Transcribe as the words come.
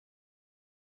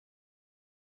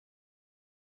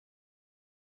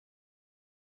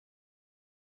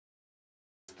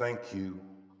Thank you.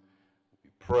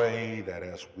 We pray that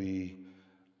as we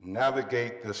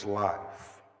navigate this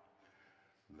life,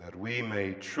 that we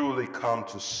may truly come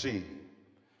to see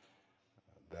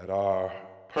that our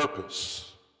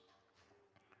purpose,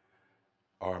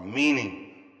 our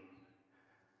meaning,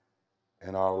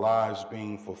 and our lives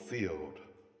being fulfilled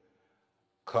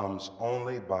comes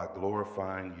only by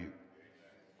glorifying you.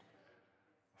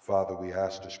 Father, we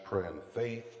ask this prayer in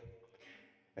faith,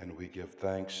 and we give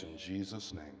thanks in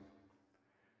Jesus' name.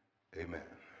 Amen.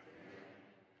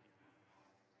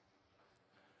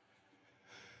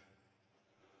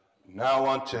 Now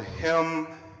unto him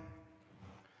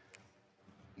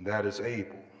that is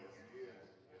able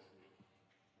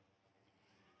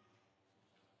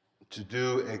to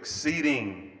do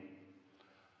exceeding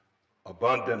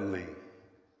abundantly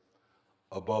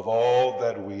above all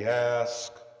that we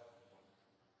ask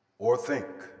or think,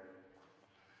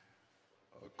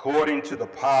 according to the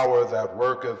power that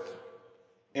worketh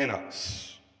in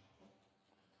us.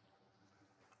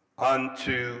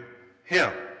 Unto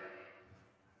him.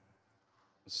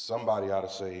 Somebody ought to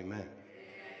say amen.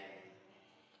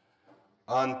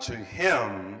 Unto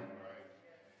him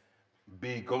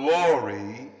be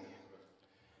glory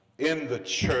in the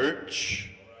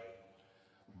church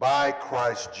by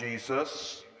Christ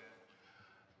Jesus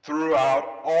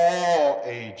throughout all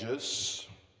ages,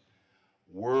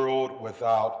 world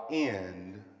without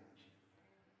end.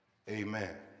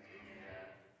 Amen.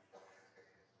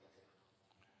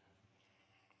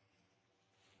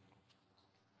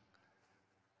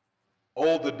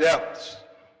 Oh, the depths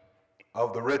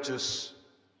of the riches,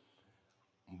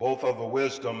 both of the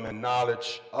wisdom and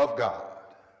knowledge of God.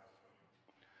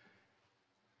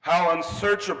 How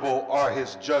unsearchable are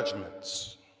his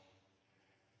judgments,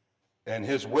 and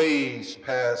his ways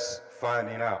past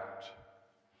finding out.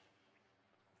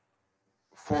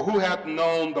 For who hath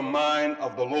known the mind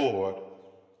of the Lord,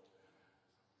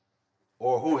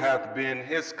 or who hath been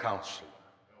his counselor?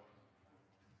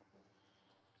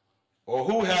 Or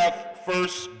who hath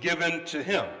first given to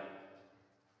him,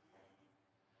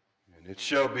 and it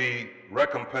shall be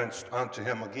recompensed unto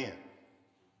him again?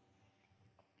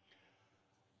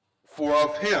 For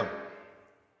of him,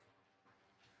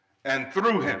 and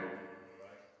through him,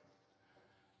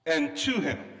 and to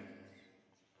him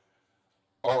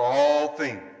are all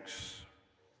things,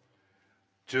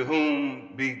 to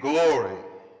whom be glory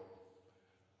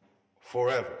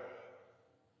forever.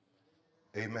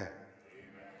 Amen.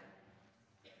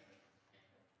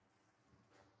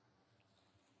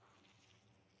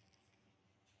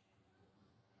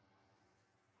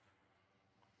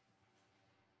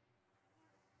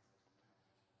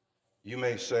 You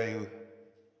may say,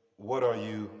 what are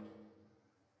you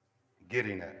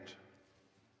getting at?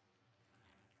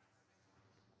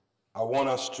 I want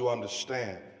us to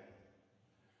understand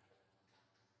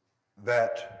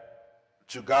that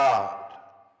to God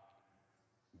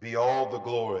be all the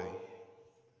glory,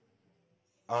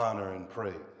 honor, and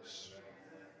praise.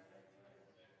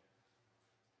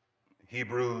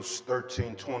 Hebrews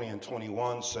 13:20 and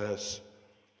 21 says,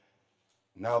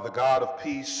 now the God of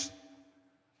peace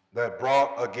that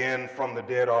brought again from the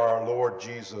dead our Lord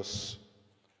Jesus,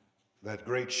 that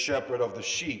great shepherd of the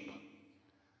sheep,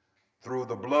 through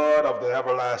the blood of the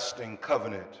everlasting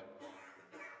covenant,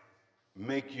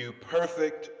 make you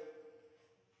perfect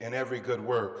in every good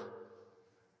work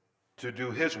to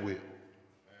do his will,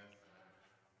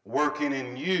 working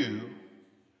in you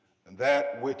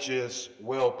that which is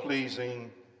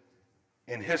well-pleasing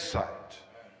in his sight,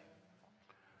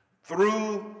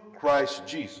 through Christ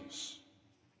Jesus,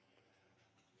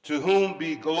 to whom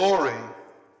be glory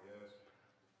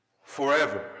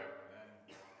forever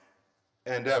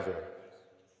and ever.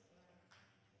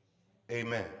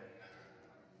 Amen.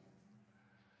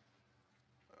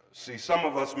 See, some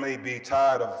of us may be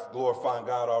tired of glorifying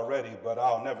God already, but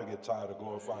I'll never get tired of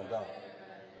glorifying God.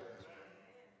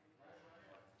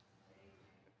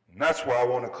 And that's why I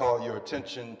want to call your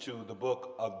attention to the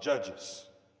book of Judges.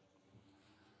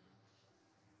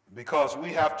 Because we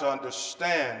have to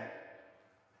understand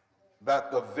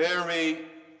that the very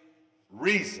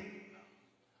reason,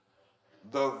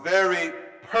 the very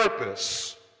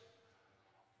purpose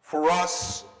for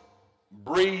us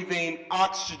breathing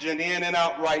oxygen in and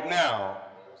out right now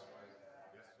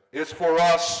is for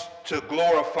us to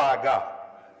glorify God.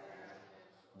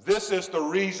 This is the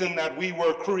reason that we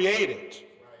were created.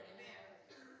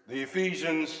 The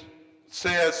Ephesians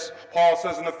says, Paul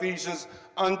says in Ephesians,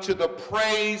 unto the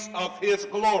praise of his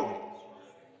glory.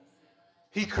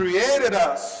 He created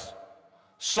us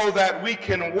so that we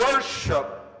can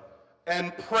worship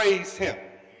and praise him.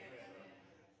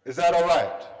 Is that all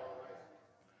right?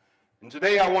 And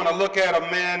today I want to look at a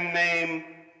man named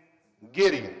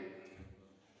Gideon.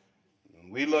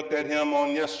 We looked at him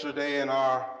on yesterday in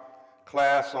our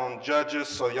class on Judges,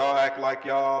 so y'all act like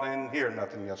y'all didn't hear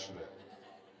nothing yesterday.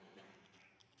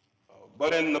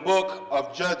 But in the book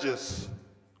of Judges,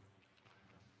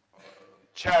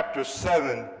 chapter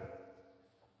 7,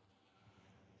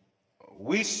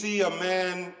 we see a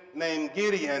man named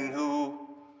Gideon who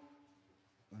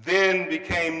then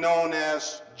became known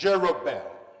as Jerubbaal.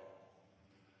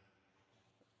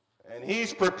 And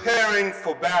he's preparing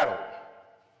for battle.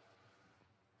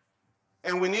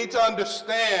 And we need to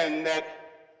understand that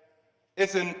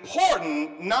it's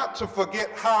important not to forget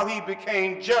how he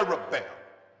became Jerubbaal.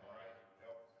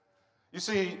 You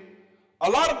see, a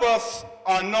lot of us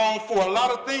are known for a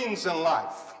lot of things in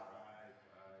life.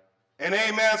 And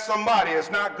amen, somebody,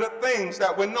 it's not good things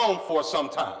that we're known for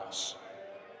sometimes.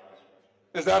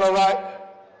 Is that all right?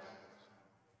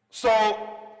 So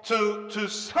to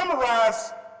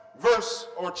summarize verse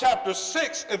or chapter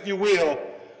 6, if you will,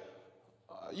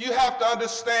 you have to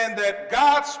understand that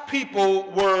God's people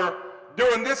were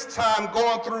during this time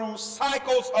going through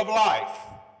cycles of life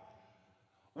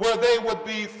where they would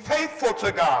be faithful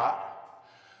to God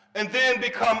and then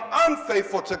become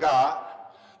unfaithful to God.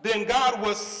 Then God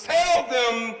would sell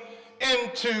them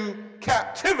into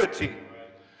captivity.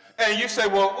 And you say,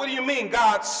 well, what do you mean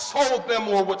God sold them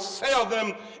or would sell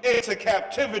them into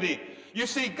captivity? You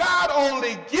see, God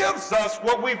only gives us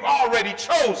what we've already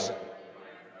chosen.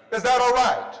 Is that all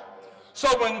right? So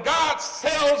when God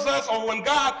sells us or when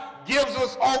God gives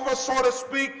us over, so to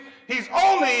speak, he's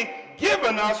only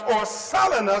given us or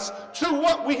selling us to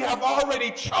what we have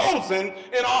already chosen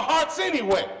in our hearts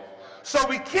anyway. So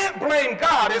we can't blame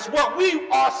God. It's what we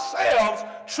ourselves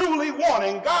truly want,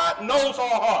 and God knows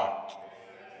our heart.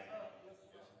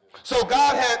 So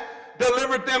God had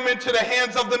delivered them into the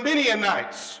hands of the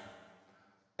Midianites.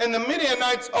 And the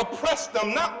Midianites oppressed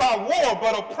them, not by war,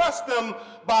 but oppressed them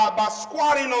by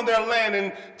squatting on their land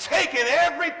and taking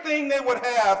everything they would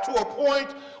have to a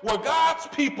point where God's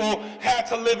people had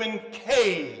to live in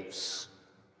caves.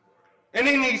 And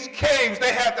in these caves,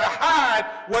 they had to hide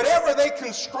whatever they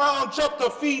can scrounge up to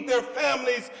feed their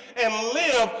families and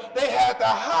live. They had to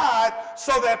hide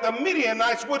so that the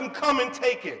Midianites wouldn't come and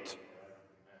take it.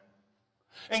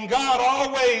 And God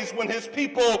always, when his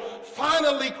people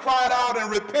finally cried out and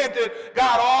repented,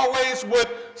 God always would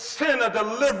send a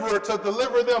deliverer to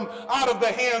deliver them out of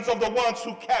the hands of the ones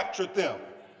who captured them.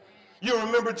 You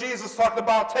remember Jesus talked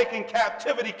about taking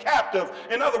captivity captive.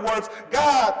 In other words,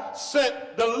 God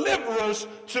sent deliverers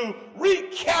to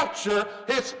recapture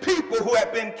his people who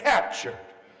had been captured.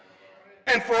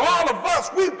 And for all of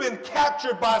us, we've been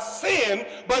captured by sin,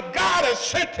 but God has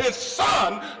sent his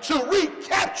son to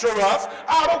recapture us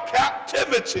out of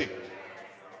captivity.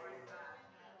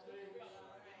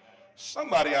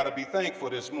 Somebody ought to be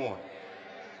thankful this morning.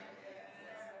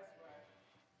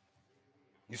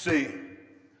 You see,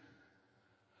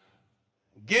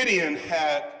 Gideon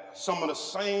had some of the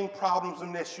same problems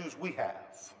and issues we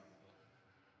have.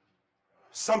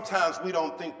 Sometimes we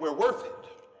don't think we're worth it.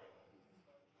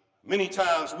 Many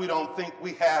times we don't think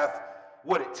we have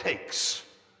what it takes.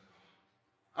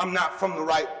 I'm not from the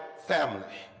right family,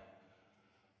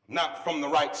 not from the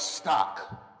right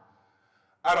stock.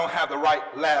 I don't have the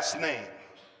right last name.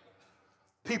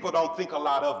 People don't think a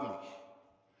lot of me.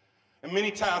 And many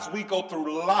times we go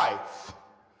through life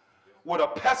with a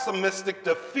pessimistic,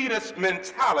 defeatist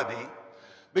mentality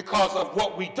because of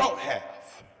what we don't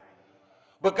have.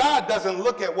 But God doesn't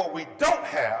look at what we don't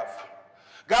have.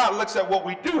 God looks at what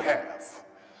we do have.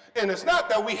 And it's not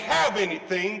that we have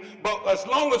anything, but as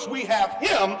long as we have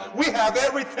him, we have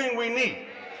everything we need.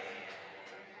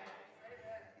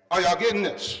 Are y'all getting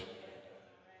this?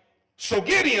 So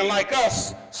Gideon, like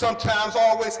us, sometimes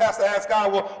always has to ask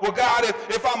God, well God,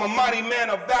 if I'm a mighty man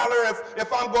of valor,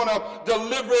 if I'm going to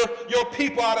deliver your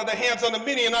people out of the hands of the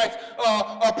Midianites,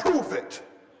 approve it.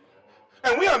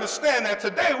 And we understand that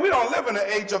today we don't live in an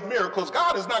age of miracles.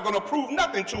 God is not going to prove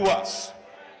nothing to us.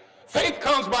 Faith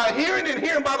comes by hearing and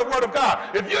hearing by the word of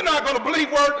God. If you're not going to believe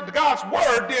God's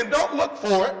word, then don't look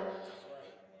for it.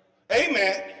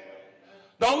 Amen.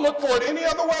 Don't look for it any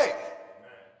other way.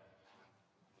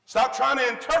 Stop trying to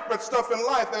interpret stuff in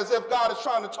life as if God is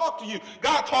trying to talk to you.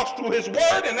 God talks through his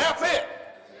word, and that's it.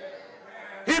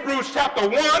 Hebrews chapter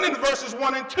 1 and verses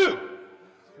 1 and 2.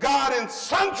 God in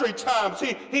sundry times,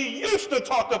 he used to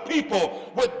talk to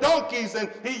people with donkeys, and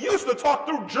he used to talk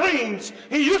through dreams.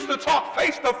 He used to talk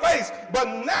face to face,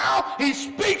 but now he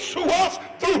speaks to us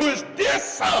through his dear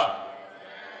son.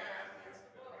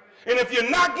 And if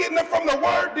you're not getting it from the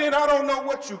word, then I don't know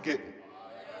what you're getting.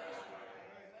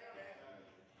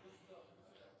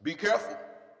 careful.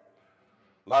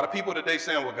 A lot of people today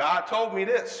saying, well, God told me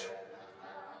this.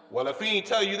 Well, if he ain't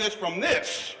tell you this from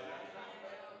this,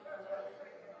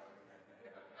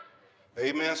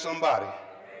 amen, somebody.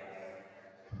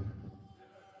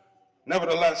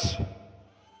 Nevertheless,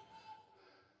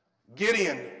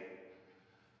 Gideon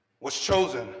was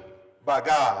chosen by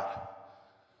God.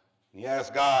 He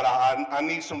asked God, I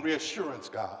need some reassurance,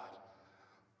 God.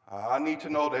 I need to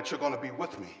know that you're going to be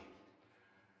with me.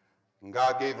 And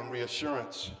God gave him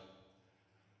reassurance.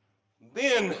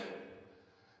 Then,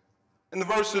 in the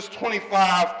verses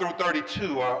 25 through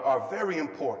 32 are very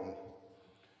important.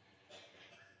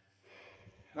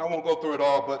 And I won't go through it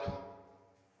all, but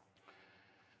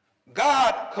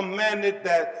God commanded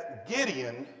that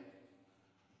Gideon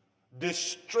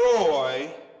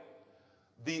destroy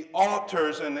the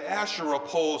altars and the Asherah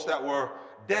poles that were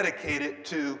dedicated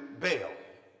to Baal,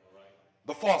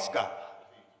 the false god.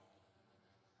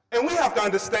 And we have to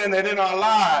understand that in our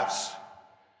lives,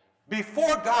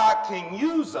 before God can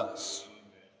use us,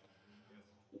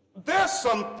 there's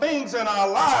some things in our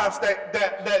lives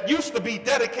that used to be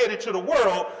dedicated to the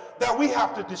world that we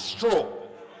have to destroy.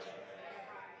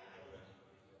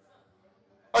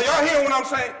 Are y'all hearing what I'm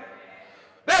saying?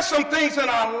 There's some things in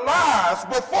our lives,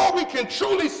 before we can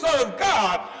truly serve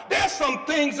God, there's some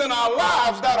things in our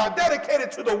lives that are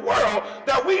dedicated to the world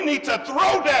that we need to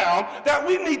throw down, that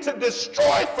we need to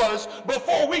destroy first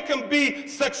before we can be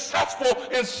successful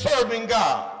in serving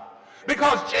God.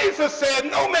 Because Jesus said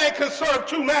no man can serve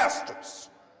two masters.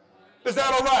 Is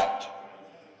that all right?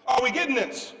 Are we getting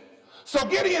this? So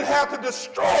Gideon had to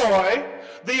destroy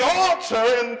the altar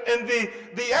and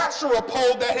the Asherah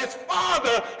pole that his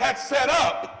father had set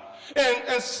up.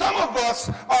 And some of us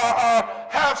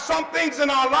have some things in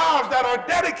our lives that are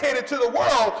dedicated to the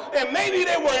world, and maybe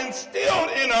they were instilled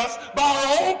in us by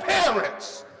our own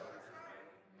parents,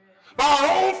 by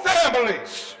our own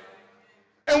families.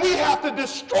 And we have to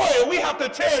destroy it. We have to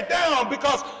tear it down,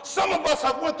 because some of us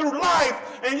have went through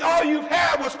life and all you've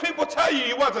had was people tell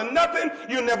you wasn't nothing,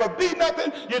 you'll never be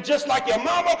nothing, you're just like your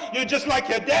mama, you're just like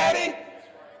your daddy.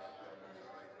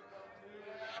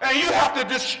 And you have to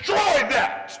destroy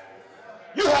that.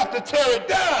 You have to tear it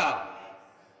down.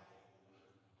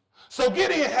 So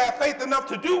Gideon had faith enough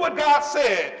to do what God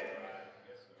said,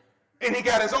 and he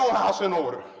got his own house in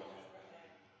order.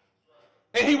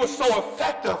 And he was so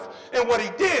effective in what he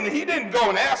did. And he didn't go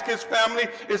and ask his family,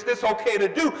 is this okay to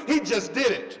do? He just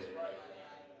did it.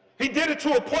 He did it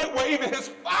to a point where even his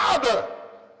father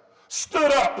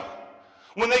stood up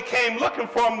when they came looking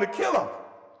for him to kill him.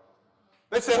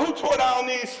 They said, who tore down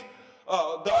these,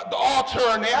 the altar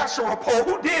and the Asherah pole?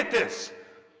 Who did this?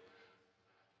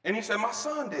 And he said, my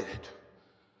son did it.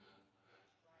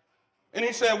 And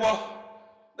he said, well,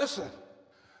 listen.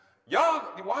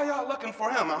 Why y'all looking for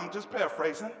him? I'm just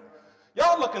paraphrasing.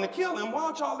 Y'all looking to kill him. Why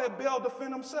don't y'all let Baal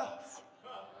defend himself?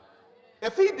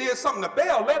 If he did something to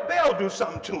Baal, let Baal do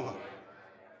something to him.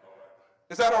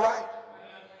 Is that all right?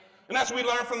 And as we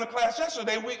learned from the class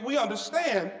yesterday, we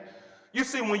understand. You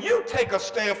see, when you take a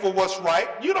stand for what's right,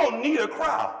 you don't need a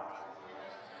crowd.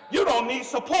 You don't need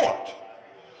support.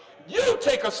 You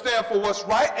take a stand for what's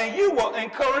right, and you will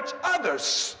encourage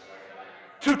others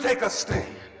to take a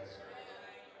stand.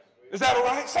 Is that all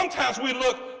right? Sometimes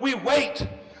we wait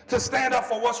to stand up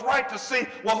for what's right to see,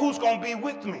 well, who's going to be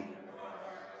with me?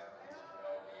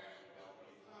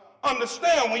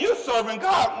 Understand, when you're serving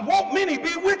God, won't many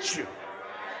be with you?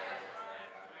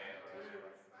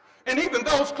 And even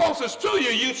those closest to you,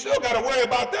 you still got to worry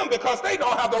about them because they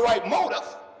don't have the right motive.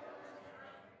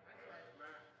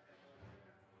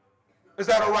 Is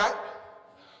that all right?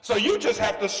 So you just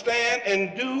have to stand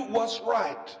and do what's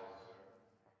right.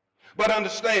 But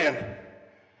understand,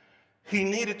 he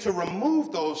needed to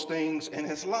remove those things in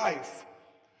his life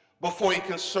before he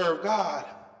can serve God,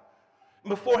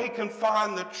 before he can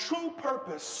find the true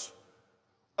purpose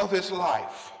of his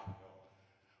life,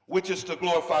 which is to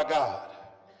glorify God.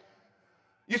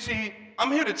 You see,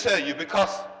 I'm here to tell you,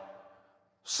 because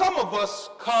some of us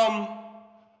come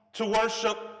to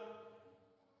worship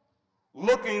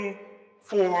looking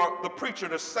for the preacher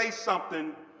to say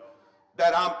something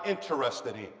that I'm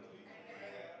interested in,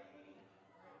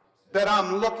 that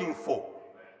I'm looking for.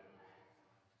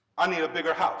 I need a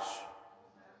bigger house.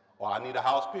 Or I need a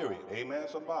house, period. Amen,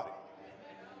 somebody.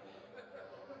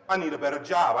 I need a better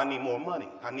job. I need more money.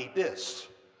 I need this.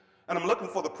 And I'm looking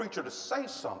for the preacher to say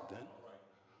something.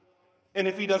 And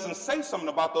if he doesn't say something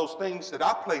about those things that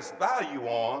I place value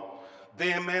on,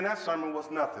 then, man, that sermon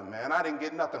was nothing, man. I didn't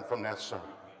get nothing from that sermon.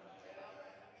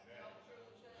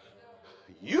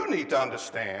 You need to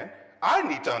understand, I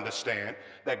need to understand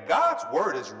that God's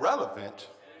word is relevant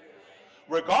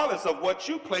regardless of what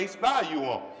you place value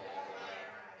on.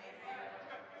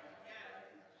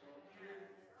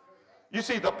 You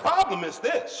see, the problem is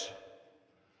this.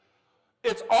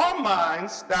 It's our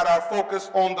minds that are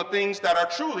focused on the things that are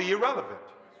truly irrelevant.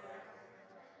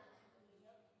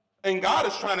 And God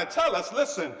is trying to tell us,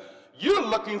 listen, you're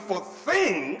looking for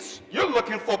things, you're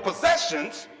looking for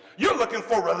possessions, you're looking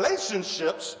for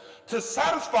relationships to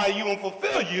satisfy you and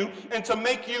fulfill you and to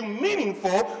make you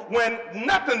meaningful when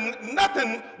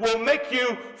nothing will make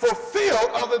you fulfilled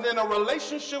other than a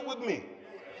relationship with me.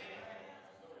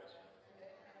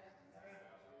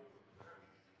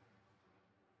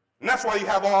 And that's why you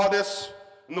have all this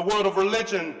in the world of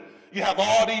religion. You have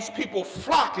all these people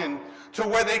flocking to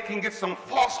where they can get some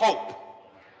false hope.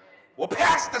 Well,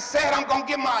 Pastor said I'm going to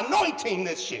get my anointing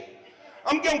this year.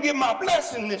 I'm going to get my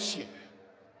blessing this year.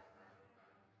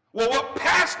 Well, what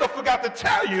Pastor forgot to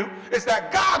tell you is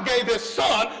that God gave his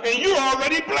son and you're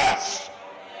already blessed.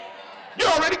 You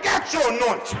already got your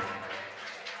anointing.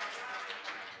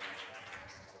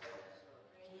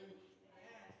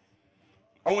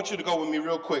 I want you to go with me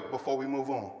real quick before we move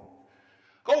on.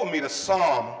 Go with me to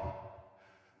Psalm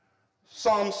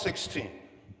 16.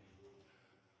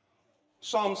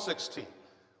 Psalm 16.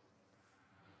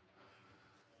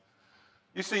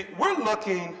 You see, we're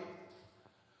looking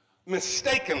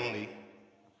mistakenly,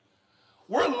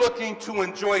 we're looking to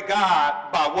enjoy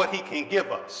God by what he can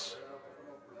give us.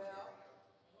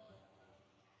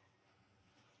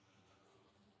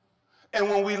 And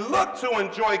when we look to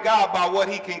enjoy God by what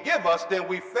he can give us, then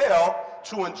we fail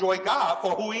to enjoy God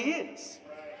for who he is.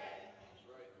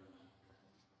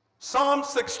 Psalm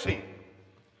 16.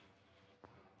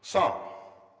 Psalm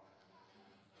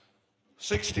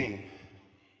 16.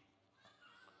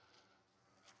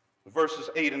 Verses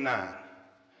 8 and 9.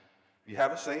 If you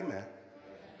have it, say amen.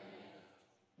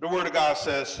 The word of God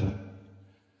says,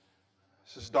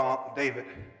 this is David,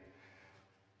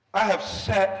 I have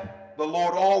set the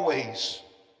Lord always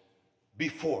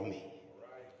before me.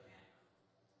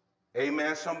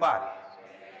 Amen, somebody.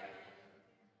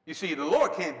 You see, the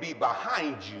Lord can't be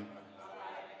behind you.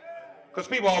 Because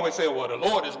people always say, well, the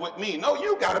Lord is with me. No,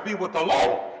 you got to be with the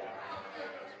Lord.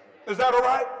 Is that all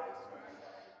right?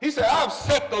 He said, I've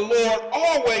set the Lord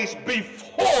always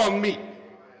before me.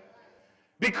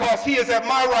 Because he is at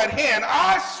my right hand,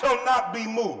 I shall not be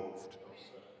moved.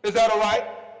 Is that all right?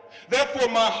 Therefore,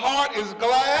 my heart is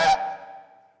glad.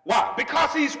 Why?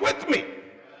 Because he's with me.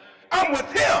 I'm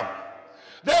with him.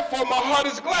 Therefore, my heart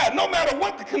is glad. No matter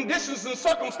what the conditions and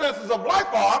circumstances of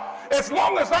life are, as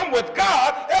long as I'm with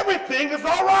God, everything is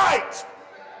all right.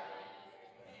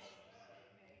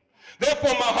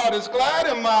 Therefore, my heart is glad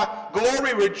and my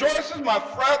glory rejoices. My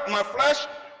flesh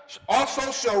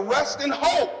also shall rest in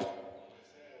hope.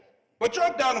 But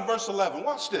drop down to verse 11.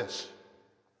 Watch this.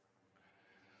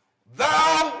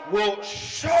 Thou wilt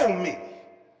show me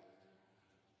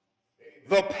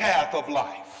the path of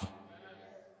life.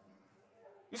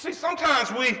 You see,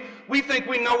 sometimes we think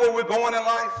we know where we're going in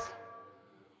life.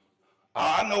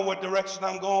 I know what direction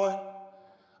I'm going.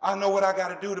 I know what I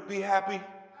got to do to be happy.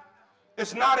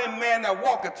 It's not in man that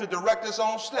walketh to direct his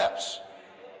own steps.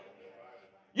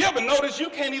 You ever notice you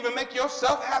can't even make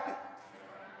yourself happy?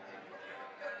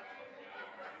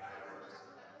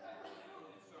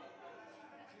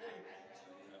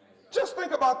 Just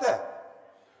think about that.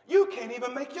 You can't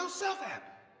even make yourself happy.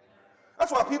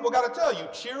 That's why people got to tell you,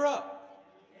 cheer up.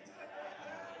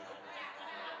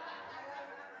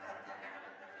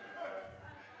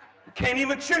 You can't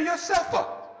even cheer yourself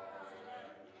up.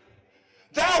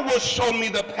 Thou wilt show me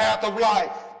the path of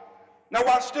life. Now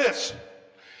watch this.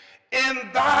 In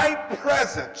thy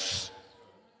presence.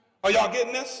 Are y'all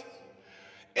getting this?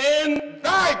 In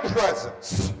thy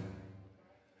presence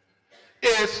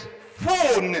is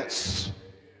fullness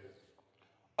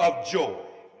of joy.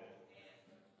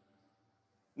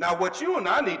 Now what you and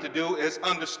I need to do is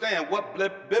understand what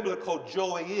biblical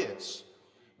joy is.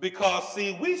 Because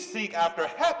see, we seek after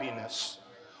happiness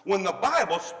when the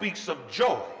Bible speaks of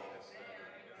joy.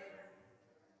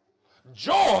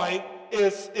 Joy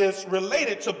is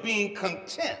related to being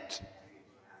content.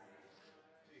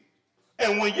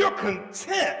 And when you're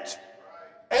content,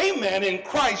 amen, in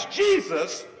Christ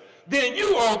Jesus, then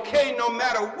you're okay no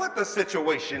matter what the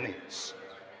situation is.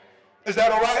 Is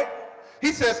that all right?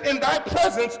 He says, in thy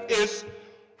presence is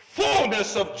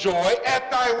fullness of joy. At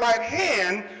thy right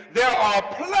hand there are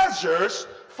pleasures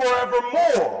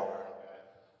forevermore.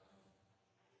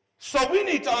 So we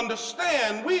need to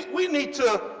understand, we need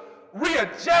to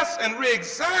readjust and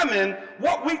re-examine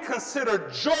what we consider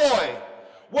joy,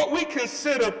 what we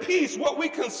consider peace, what we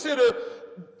consider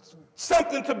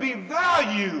something to be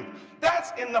valued.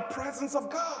 That's in the presence of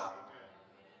God.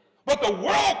 But the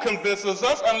world convinces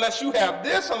us, unless you have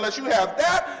this, unless you have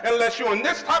that, unless you're in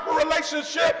this type of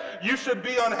relationship, you should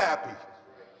be unhappy.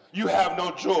 You have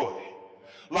no joy.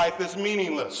 Life is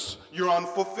meaningless. You're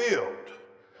unfulfilled.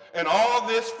 And all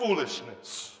this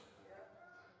foolishness.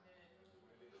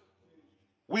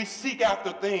 We seek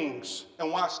after things,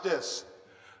 and watch this.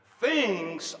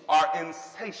 Things are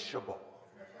insatiable.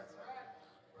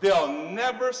 They'll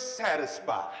never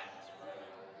satisfy.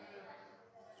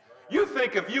 You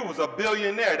think if you was a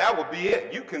billionaire, that would be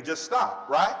it. You can just stop,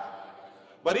 right?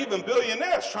 But even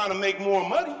billionaires trying to make more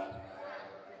money.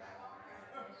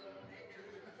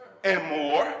 And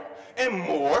more, and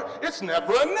more. It's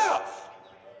never enough.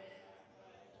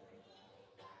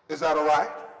 Is that all right?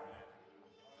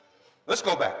 Let's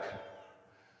go back.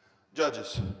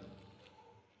 Judges.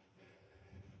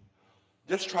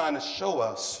 Just trying to show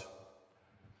us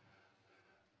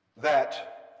that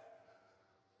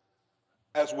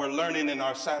as we're learning in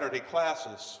our Saturday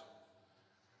classes,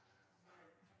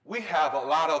 we have a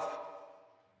lot of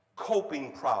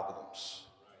coping problems.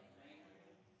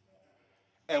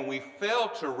 And we fail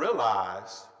to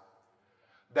realize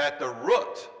that the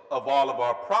root of all of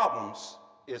our problems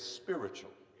is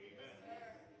spiritual.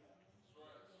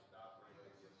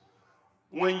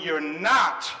 When you're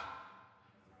not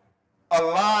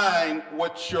aligned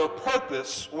with your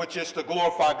purpose, which is to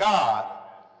glorify God,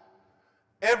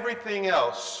 everything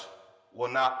else will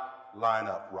not line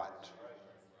up right.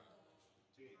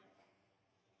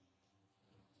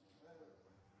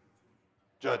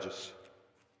 Judges,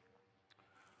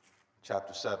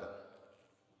 chapter 7.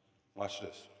 Watch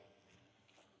this.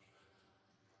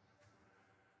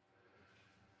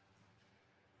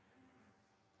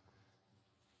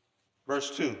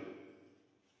 Verse 2.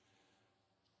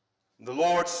 The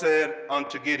Lord said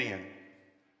unto Gideon,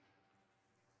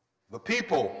 the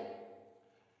people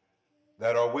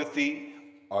that are with thee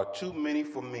are too many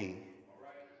for me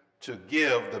to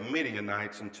give the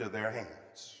Midianites into their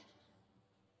hands.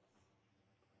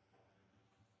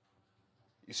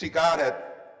 You see, God had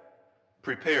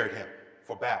prepared him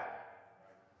for battle.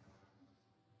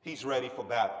 He's ready for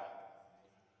battle.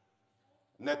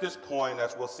 And at this point,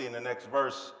 as we'll see in the next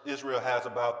verse, Israel has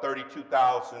about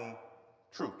 32,000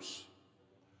 troops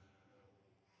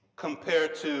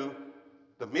compared to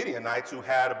the Midianites, who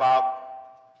had about,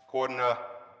 according to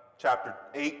chapter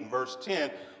 8 and verse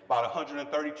 10, about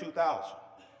 132,000.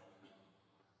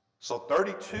 So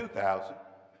 32,000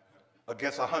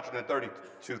 against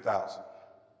 132,000.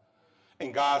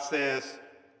 And God says,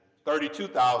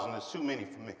 32,000 is too many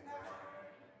for me.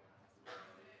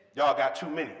 Y'all got too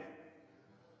many.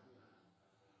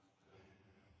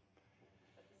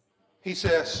 He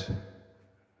says,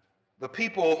 the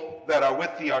people that are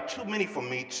with thee are too many for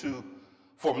me to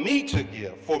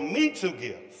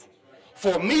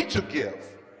give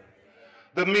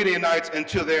the Midianites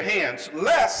into their hands,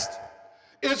 lest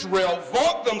Israel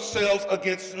vaunt themselves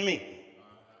against me,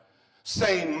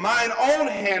 saying, mine own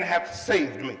hand hath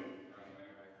saved me.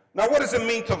 Now, what does it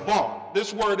mean to vaunt?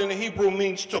 This word in the Hebrew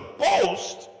means to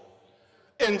boast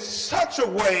in such a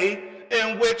way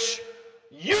in which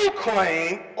you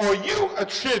claim or you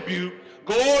attribute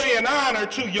glory and honor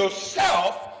to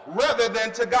yourself rather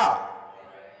than to God.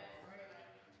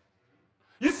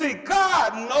 You see,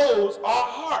 God knows our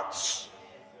hearts.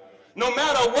 No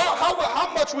matter what,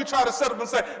 how much we try to set up and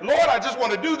say, Lord, I just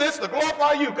want to do this to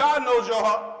glorify you. God knows your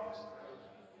heart.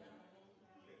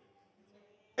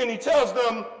 And he tells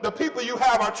them, the people you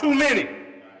have are too many.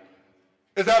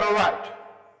 Is that all right?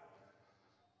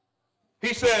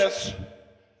 He says,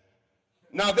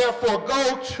 now therefore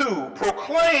go to,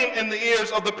 proclaim in the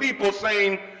ears of the people,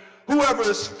 saying, whoever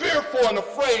is fearful and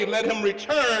afraid, let him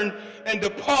return and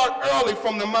depart early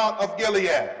from the mount of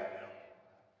Gilead.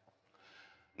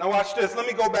 Now watch this. Let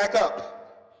me go back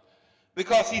up.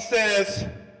 Because he says,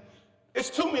 it's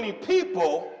too many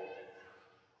people,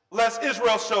 lest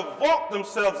Israel shall vaunt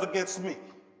themselves against me.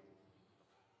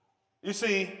 You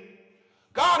see,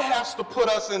 God has to put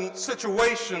us in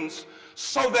situations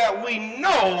so that we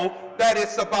know that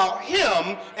it's about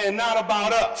him and not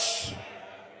about us.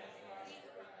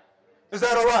 Is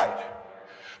that all right?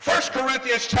 1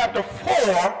 Corinthians chapter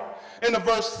 4 in the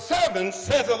verse 7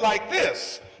 says it like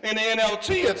this. In the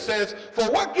NLT it says, for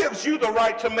what gives you the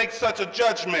right to make such a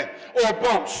judgment or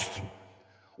boast?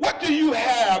 What do you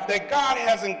have that God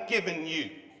hasn't given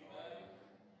you?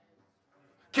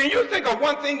 Can you think of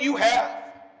one thing you have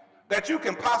that you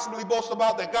can possibly boast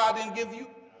about that God didn't give you?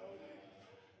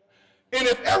 And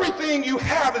if everything you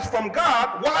have is from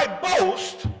God, why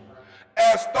boast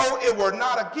as though it were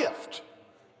not a gift?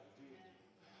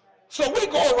 So we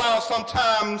go around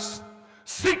sometimes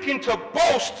seeking to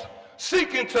boast,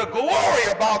 seeking to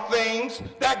glory about things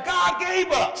that God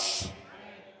gave us.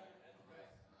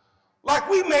 Like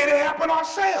we made it happen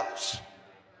ourselves.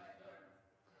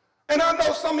 And I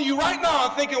know some of you right now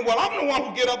are thinking, well, I'm the one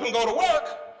who get up and go to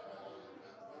work.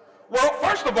 Well,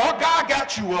 first of all, God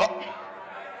got you up.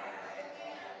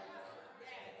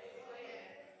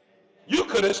 You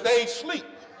could have stayed asleep.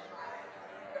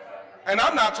 And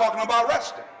I'm not talking about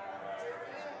resting.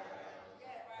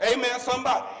 Amen,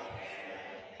 somebody.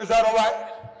 Is that all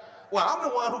right? Well, I'm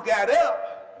the one who got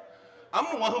up. I'm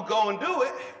the one who go and do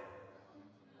it.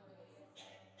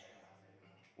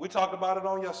 We talked about it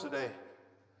on yesterday.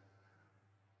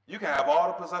 You can have all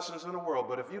the possessions in the world,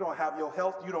 but if you don't have your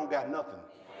health, you don't got nothing.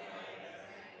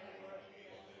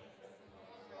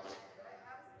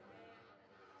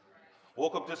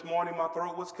 Woke up this morning, my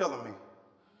throat was killing me.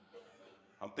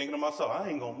 I'm thinking to myself, I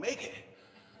ain't gonna make it.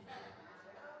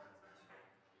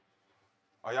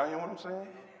 Are y'all hearing what I'm saying?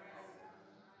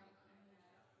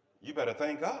 You better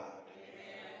thank God.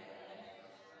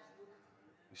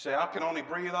 You say, I can only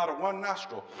breathe out of one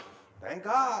nostril. Thank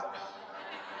God.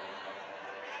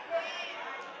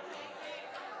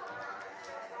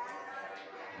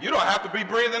 You don't have to be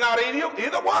breathing out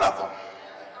either one of them.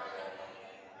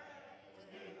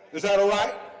 Is that all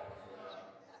right?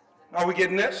 Are we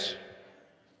getting this?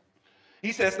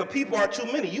 He says the people are too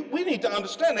many. We need to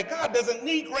understand that God doesn't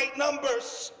need great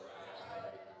numbers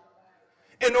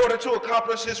in order to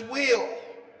accomplish his will,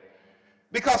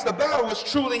 because the battle is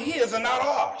truly his and not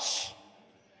ours.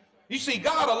 You see,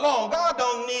 God alone, God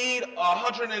don't need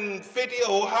 150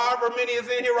 or however many is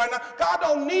in here right now. God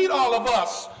don't need all of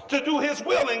us to do his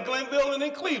will in Glenville and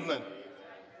in Cleveland.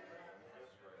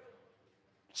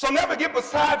 So never get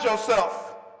beside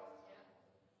yourself.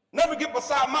 Never get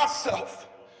beside myself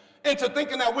into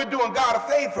thinking that we're doing God a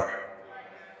favor.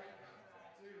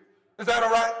 Is that all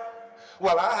right?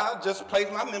 Well, I'll just place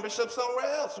my membership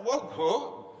somewhere else.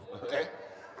 Whoa. Okay.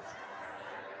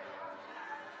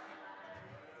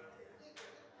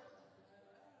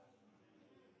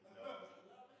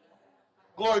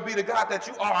 Glory be to God that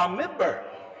you are a member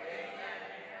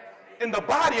in the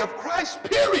body of Christ,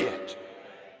 period.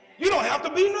 You don't have to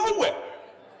be nowhere.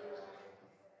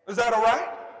 Is that all right?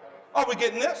 Are we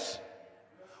getting this?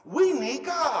 We need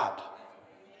God.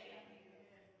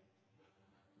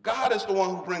 God is the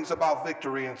one who brings about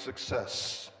victory and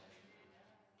success.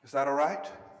 Is that all right?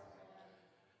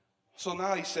 So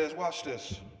now he says, watch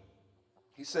this.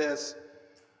 He says,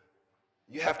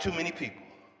 you have too many people.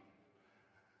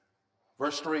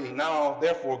 Verse 3, now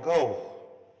therefore go,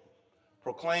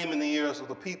 proclaim in the ears of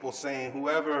the people, saying,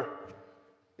 whoever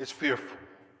is fearful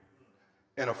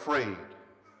and afraid,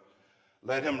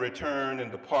 let him return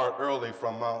and depart early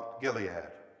from Mount Gilead.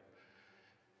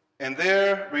 And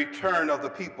there returned of the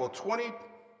people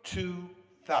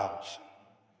 22,000,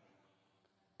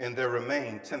 and there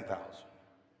remained 10,000.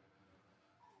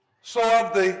 So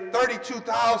of the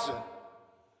 32,000,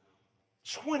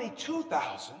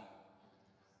 22,000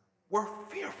 were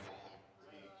fearful,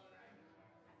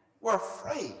 were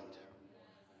afraid,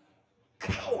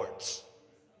 cowards.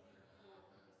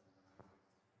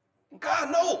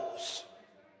 God knows.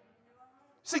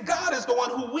 See, God is the one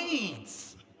who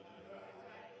weeds.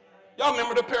 Y'all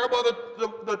remember the parable of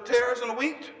the tares and the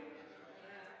wheat?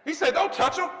 He said, don't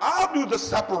touch them. I'll do the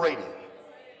separating.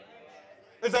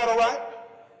 Is that all right?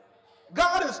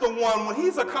 God is the one, when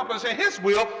he's accomplishing his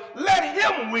will, let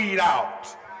him weed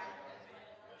out.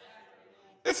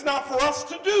 It's not for us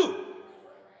to do.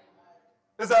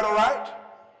 Is that all right?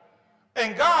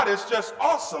 And God is just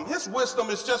awesome. His wisdom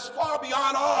is just far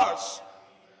beyond ours.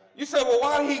 You say, well,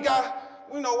 why did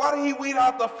he weed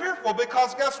out the fearful?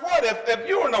 Because guess what? If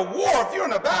you're in a war, if you're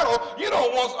in a battle, you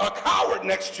don't want a coward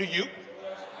next to you.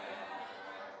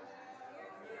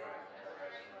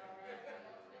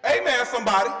 Amen,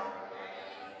 somebody.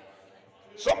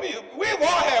 Some of you, we've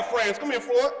all had friends. Come here,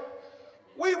 Floyd.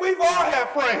 We've all had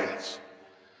friends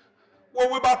where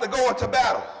we're about to go into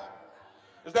battle.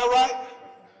 Is that right?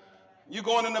 You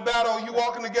going into battle, you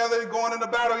walking together, going into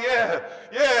battle, yeah.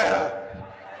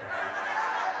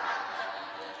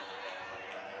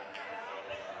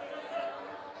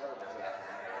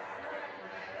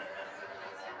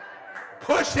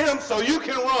 Push him so you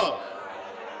can run.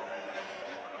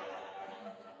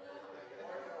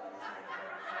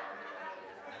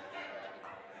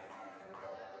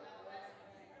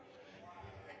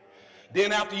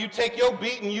 Then after you take your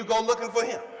beating, you go looking for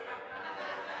him.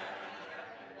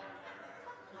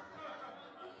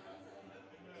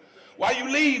 Why you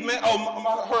leave, man? Oh,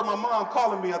 I heard my mom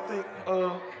calling me, I think.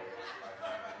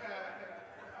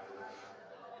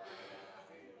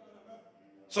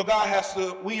 So God has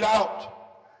to weed out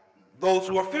those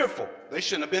who are fearful. They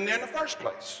shouldn't have been there in the first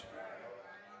place.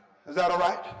 Is that all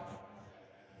right?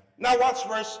 Now watch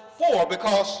verse 4,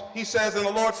 because he says, and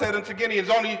the Lord said unto Gideon,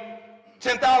 there's only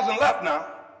 10,000 left now.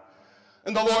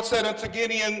 And the Lord said unto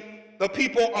Gideon, the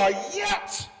people are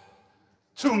yet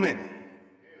too many.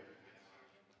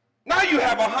 Now you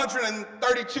have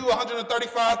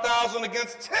 135,000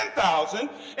 against 10,000,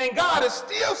 and God is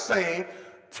still saying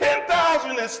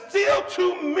 10,000 is still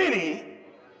too many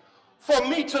for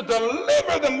me to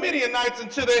deliver the Midianites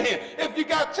into their hand. If you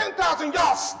got 10,000,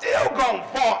 y'all still gonna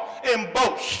vaunt and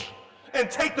boast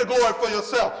and take the glory for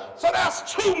yourself. So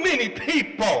that's too many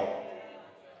people.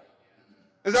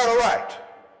 Is that all right?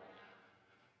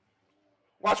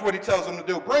 Watch what he tells them to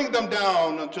do. Bring them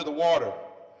down unto the water,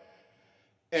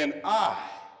 and I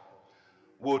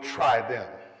will try them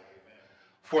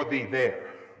for thee there.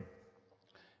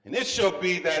 And it shall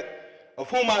be that of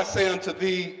whom I say unto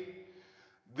thee,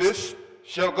 this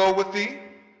shall go with thee,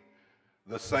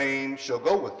 the same shall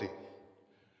go with thee.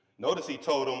 Notice he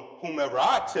told them, whomever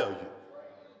I tell you.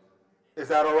 Is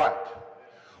that all right?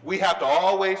 We have to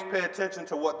always pay attention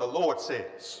to what the Lord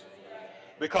says.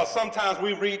 Because sometimes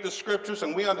we read the scriptures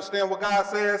and we understand what God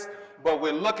says, but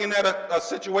we're looking at a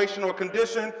situation or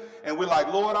condition and we're like,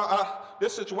 Lord,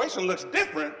 this situation looks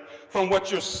different from what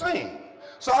you're saying.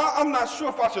 So I'm not sure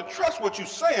if I should trust what you're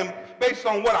saying based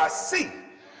on what I see.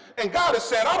 And God is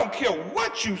saying, I don't care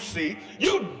what you see,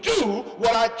 you do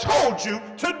what I told you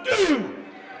to do.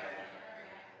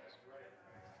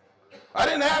 I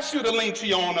didn't ask you to lean to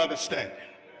your own understanding.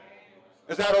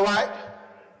 Is that all right?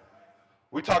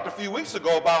 We talked a few weeks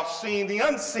ago about seeing the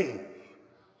unseen.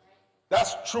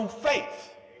 That's true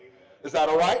faith. Is that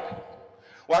all right?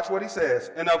 Watch what he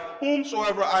says. And of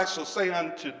whomsoever I shall say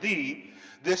unto thee,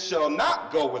 this shall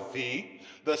not go with thee,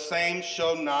 the same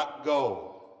shall not go.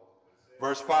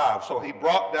 Verse 5, so he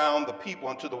brought down the people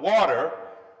unto the water,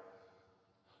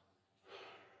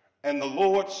 and the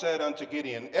Lord said unto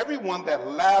Gideon, everyone that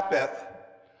lappeth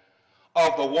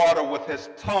of the water with his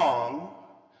tongue,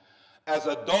 as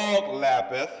a dog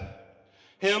lappeth,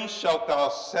 him shalt thou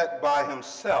set by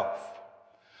himself.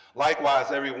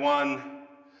 Likewise, everyone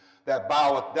that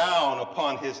boweth down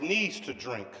upon his knees to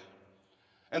drink.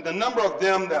 And the number of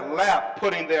them that lap,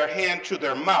 putting their hand to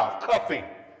their mouth, cuffing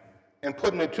and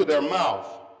putting it to their mouth,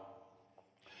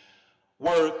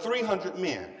 were 300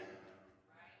 men.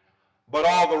 But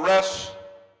all the rest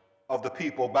of the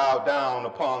people bowed down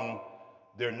upon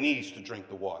their knees to drink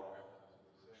the water.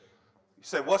 You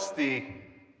say, what's the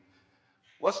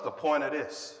point of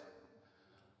this?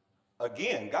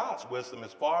 Again, God's wisdom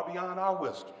is far beyond our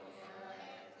wisdom.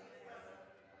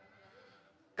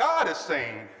 God is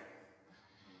saying,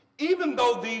 even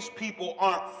though these people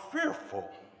aren't fearful,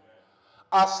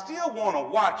 I still want to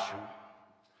watch them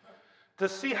to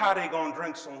see how they're going to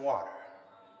drink some water.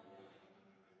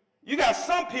 You got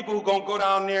some people who are going to go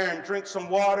down there and drink some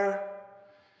water,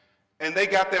 and they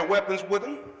got their weapons with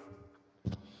them.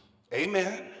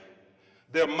 Amen.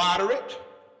 They're moderate.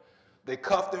 They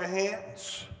cuff their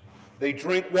hands. They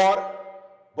drink water,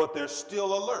 but they're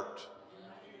still alert.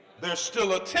 They're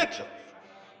still attentive.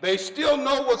 They still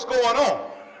know what's going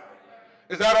on.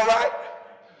 Is that all right?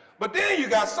 But then you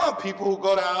got some people who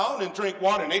go down and drink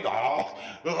water and they go,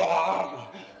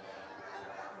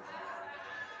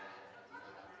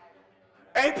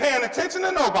 ain't paying attention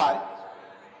to nobody.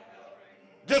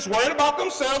 Just worried about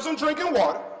themselves and drinking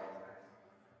water.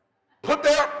 Put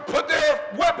their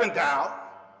weapon down.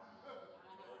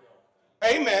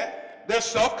 Amen. They're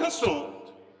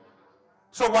self-consumed.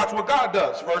 So watch what God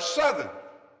does. Verse 7.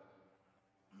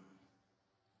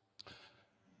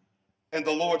 And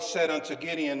the Lord said unto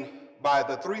Gideon, by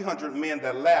the 300 men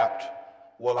that lapped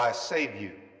will I save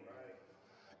you,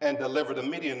 and deliver the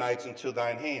Midianites into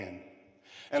thine hand.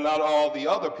 And let all the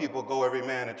other people go every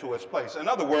man into his place. In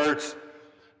other words,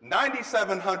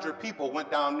 9,700 people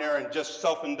went down there and just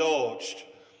self-indulged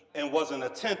and wasn't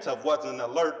attentive, wasn't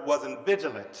alert, wasn't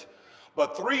vigilant.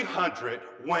 But 300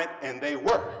 went and they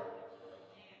were.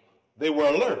 They were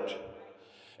alert.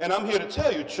 And I'm here to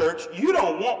tell you, church, you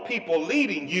don't want people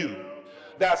leading you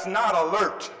that's not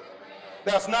alert,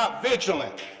 that's not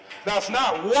vigilant, that's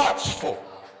not watchful.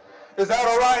 Is that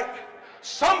all right?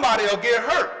 Somebody will get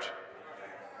hurt.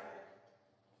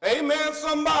 Amen,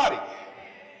 somebody.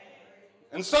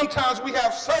 And sometimes we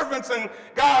have servants in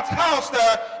God's house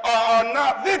that are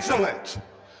not vigilant.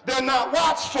 They're not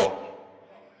watchful.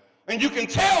 And you can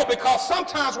tell because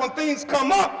sometimes when things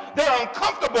come up, they're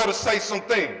uncomfortable to say some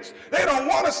things. They don't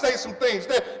want to say some things.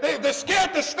 They're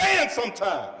scared to stand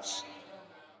sometimes.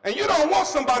 And you don't want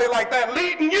somebody like that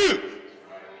leading you.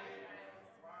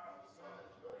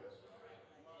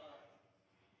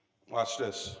 Watch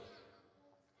this.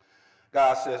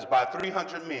 God says, by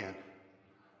 300 men,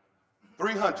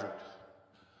 300,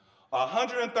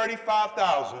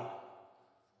 135,000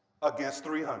 against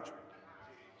 300.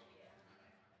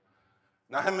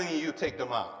 Now, how many of you take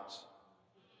them odds?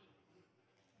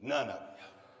 None of you.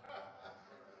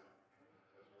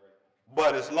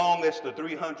 But as long as the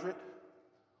 300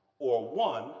 or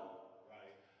one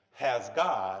has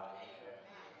God,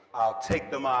 I'll take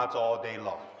them odds all day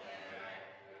long.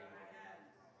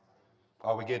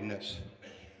 Are we getting this?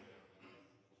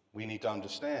 We need to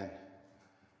understand.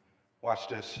 Watch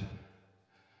this.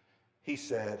 He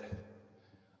said,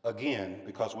 again,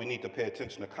 because we need to pay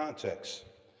attention to context.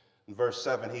 In verse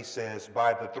 7, he says,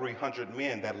 by the 300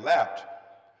 men that left,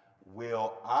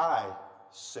 will I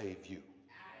save you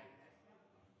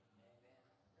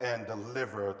and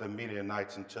deliver the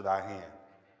Midianites into thy hand.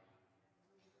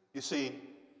 You see,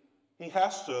 he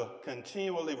has to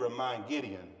continually remind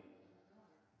Gideon,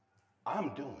 I'm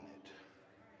doing it.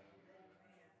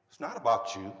 It's not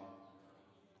about you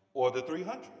or the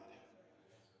 300.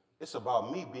 It's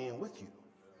about me being with you.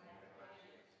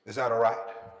 Is that all right?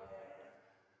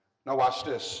 Now watch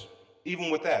this. Even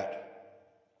with that,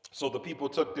 so the people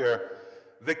took their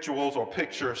victuals or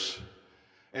pictures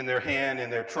in their hand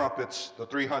and their trumpets, the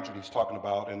 300 he's talking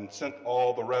about, and sent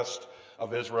all the rest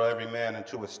of Israel, every man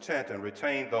into his tent, and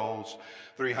retained those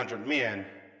 300 men.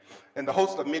 And the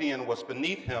host of Midian was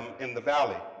beneath him in the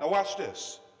valley. Now watch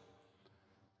this.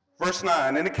 Verse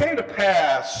 9, and it came to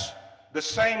pass the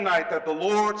same night that the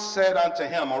Lord said unto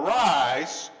him,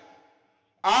 arise,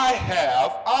 I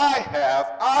have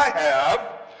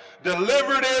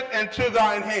delivered it into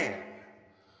thine hand.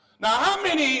 Now, how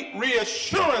many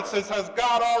reassurances has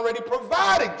God already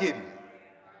provided Gideon?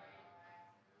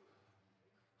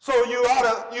 So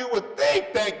you would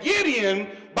think that Gideon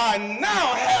by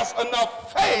now has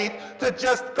enough faith to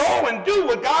just go and do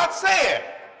what God said.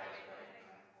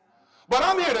 But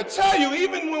I'm here to tell you,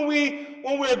 even when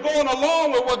we're going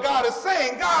along with what God is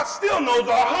saying, God still knows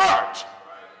our heart.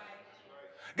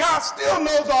 God still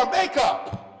knows our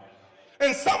makeup.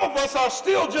 And some of us are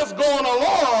still just going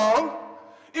along,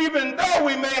 even though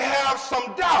we may have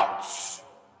some doubts.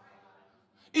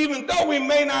 Even though we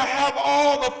may not have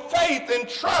all the faith and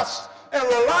trust and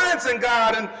reliance in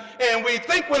God, and we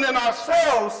think within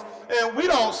ourselves, and we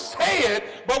don't say it,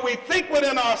 but we think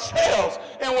within ourselves.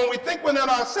 And when we think within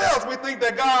ourselves, we think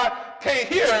that God can't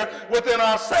hear within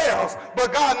ourselves,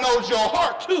 but God knows your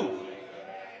heart too.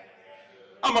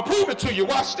 I'm going to prove it to you.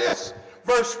 Watch this.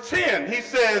 Verse 10, he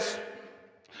says,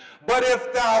 but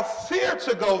if thou fear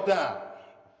to go down.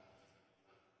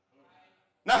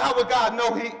 Now, how would God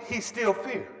know he still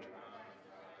feared?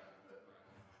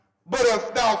 But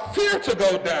if thou fear to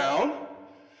go down,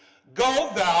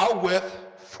 go thou with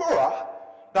Phurah,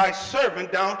 thy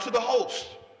servant, down to the host,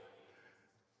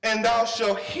 and thou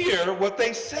shalt hear what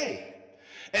they say.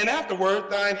 And afterward,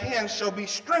 thine hand shall be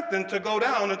strengthened to go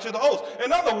down into the host.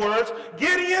 In other words,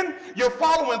 Gideon, you're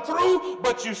following through,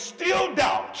 but you still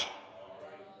doubt.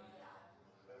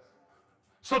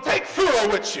 So take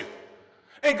Phurah with you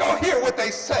and go hear what they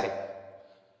say.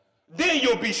 Then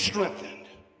you'll be strengthened.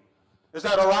 Is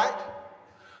that all right?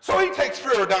 So he takes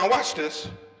Phurah down. Watch this.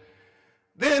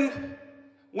 Then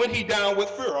when he down with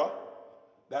Phurah,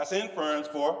 that's inference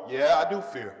for, yeah, I do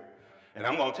fear. And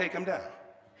I'm going to take him down.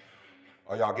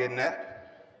 Are y'all getting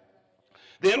that?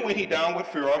 Then when he down with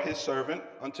Phurah, his servant,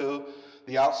 until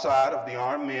the outside of the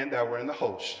armed men that were in the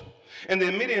host. And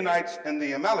the Midianites and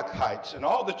the Amalekites and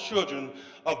all the children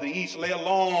of the east lay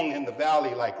along in the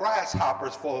valley like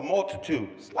grasshoppers for the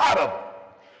multitudes, a lot of them.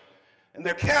 And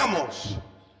their camels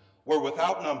were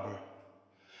without number,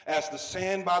 as the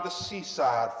sand by the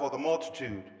seaside for the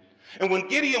multitude. And when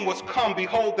Gideon was come,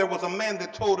 behold, there was a man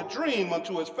that told a dream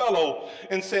unto his fellow,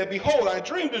 and said, behold, I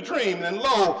dreamed a dream, and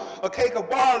lo, a cake of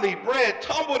barley bread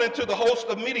tumbled into the host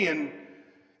of Midian,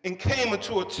 and came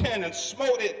into a tent, and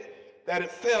smote it, that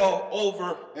it fell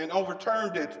over, and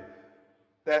overturned it,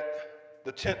 that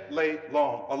the tent lay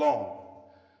alone.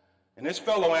 And his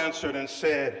fellow answered and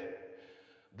said,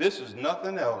 this is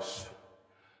nothing else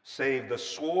save the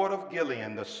sword of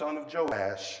Gideon, the son of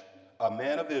Joash, a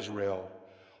man of Israel.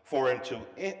 For into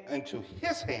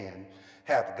his hand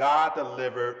hath God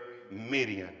delivered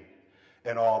Midian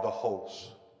and all the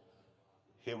hosts.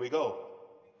 Here we go.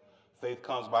 Faith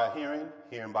comes by hearing,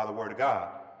 hearing by the word of God.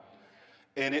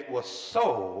 And it was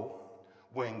so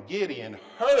when Gideon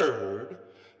heard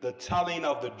the telling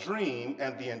of the dream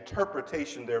and the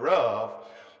interpretation thereof,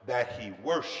 that he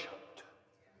worshiped.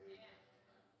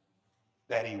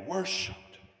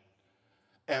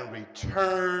 And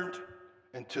returned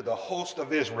into the host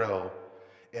of Israel,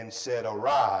 and said,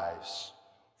 Arise,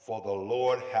 for the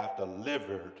Lord hath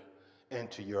delivered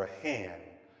into your hand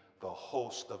the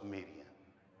host of Midian.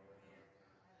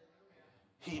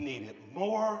 He needed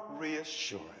more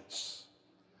reassurance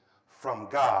from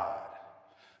God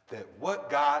that what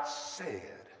God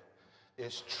said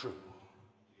is true.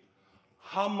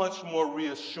 How much more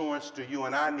reassurance do you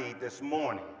and I need this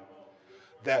morning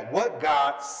that what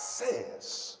God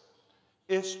says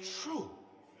is true?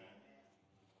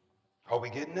 Are we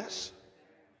getting this?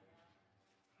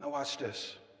 Now watch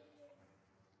this.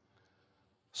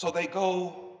 So they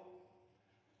go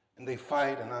and they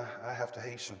fight, and I have to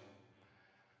hasten.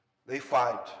 They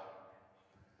fight,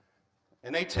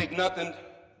 and they take nothing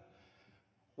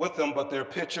with them but their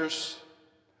pitchers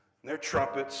and their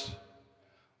trumpets,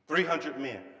 300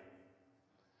 men.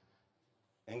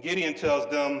 And Gideon tells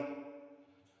them,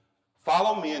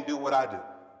 follow me and do what I do.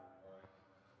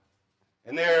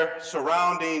 And they're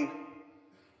surrounding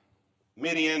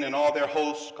Midian and all their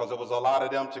hosts, because there was a lot of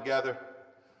them together.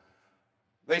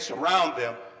 They surround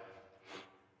them,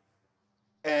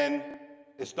 and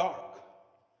it's dark.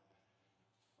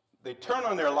 They turn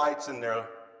on their lights and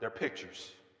their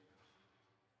pictures,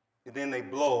 and then they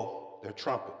blow their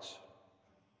trumpets.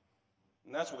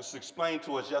 And that's what was explained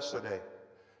to us yesterday.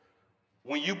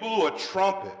 When you blew a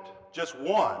trumpet, just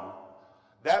one,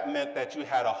 that meant that you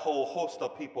had a whole host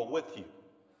of people with you.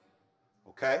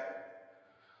 Okay?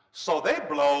 So they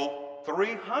blow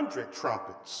 300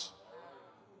 trumpets,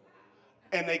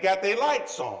 and they got their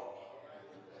lights on.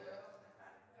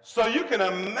 So you can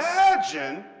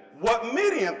imagine what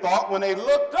Midian thought when they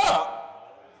looked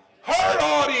up, heard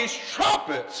all these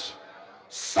trumpets,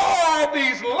 saw all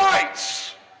these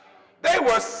lights. They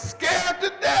were scared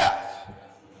to death.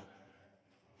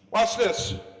 Watch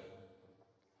this.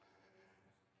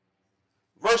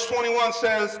 Verse 21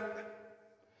 says,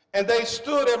 and they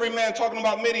stood every man, talking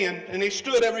about Midian, and they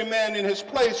stood every man in his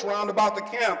place round about the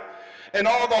camp, and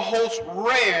all the host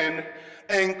ran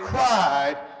and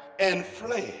cried and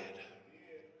fled.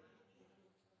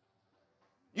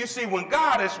 You see, when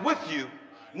God is with you,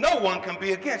 no one can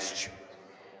be against you.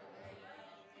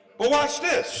 But watch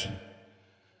this.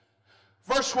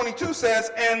 Verse 22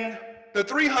 says, and the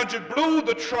 300 blew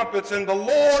the trumpets, and the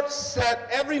Lord set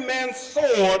every man's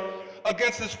sword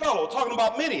against his fellow. Talking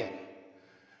about Midian.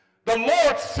 The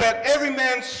Lord set every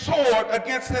man's sword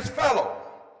against his fellow.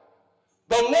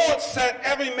 The Lord set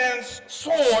every man's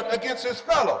sword against his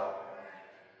fellow.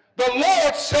 The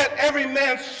Lord set every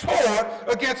man's sword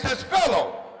against his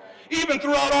fellow. Even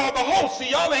throughout all the hosts. See,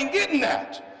 y'all ain't getting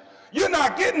that. You're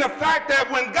not getting the fact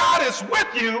that when God is with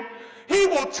you, he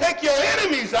will take your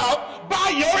enemies out by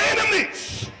your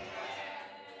enemies.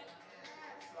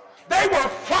 They were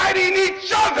fighting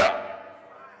each other.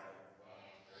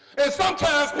 And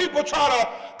sometimes people try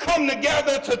to come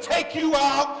together to take you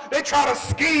out. They try to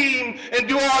scheme and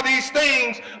do all these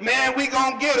things. Man, we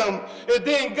gonna get them. And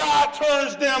then God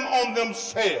turns them on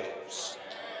themselves.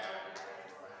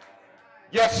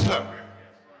 Yes, sir.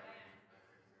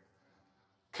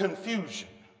 Confusion.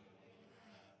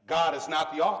 God is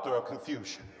not the author of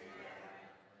confusion,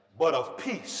 but of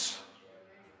peace.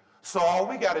 So all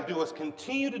we got to do is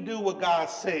continue to do what God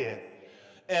said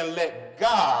and let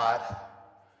God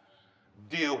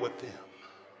deal with them.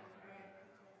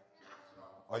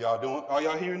 Are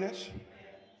y'all hearing this?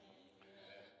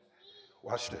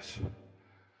 Watch this.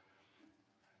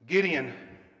 Gideon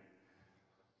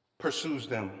pursues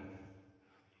them.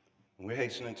 We're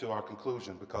hastening to our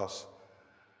conclusion because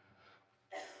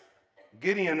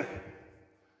Gideon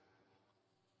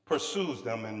pursues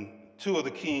them, and two of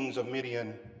the kings of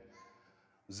Midian,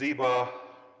 Zebah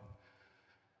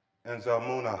and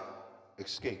Zalmunna,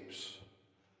 escapes.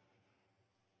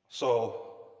 So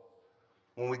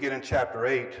when we get in chapter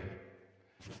 8,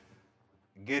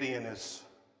 Gideon is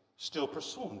still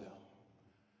pursuing them.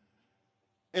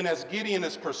 And as Gideon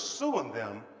is pursuing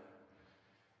them,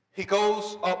 he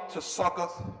goes up to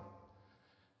Succoth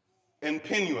and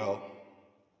Penuel,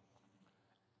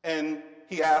 and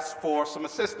he asks for some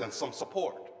assistance, some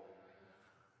support.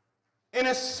 And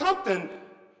it's something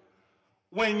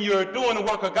when you're doing the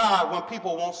work of God when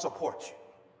people won't support you.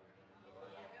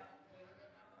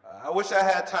 I wish I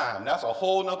had time. That's a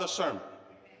whole nother sermon.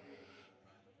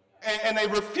 And they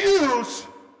refuse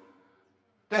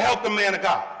to help the man of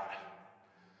God.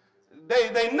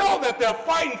 They know that they're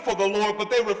fighting for the Lord, but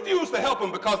they refuse to help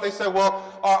him because they say, well,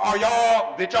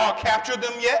 did y'all capture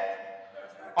them yet?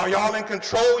 Are y'all in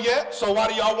control yet? So why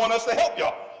do y'all want us to help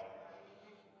y'all?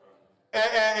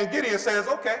 And Gideon says,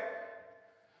 okay,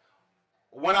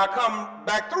 when I come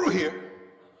back through here,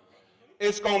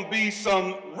 it's going to be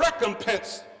some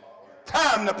recompense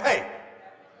time to pay.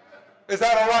 Is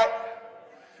that all right?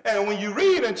 And when you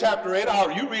read in chapter 8,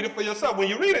 you read it for yourself. When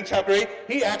you read in chapter 8,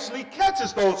 he actually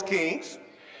catches those kings,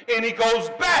 and he goes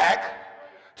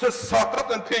back to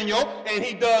Succoth and Peniel, and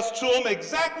he does to them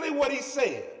exactly what he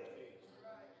said.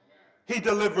 He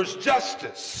delivers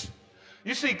justice.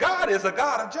 You see, God is a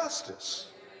God of justice.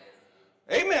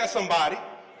 Amen, somebody.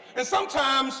 And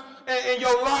sometimes in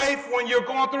your life, when you're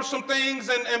going through some things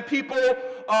and people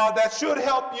that should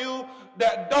help you,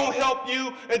 that don't help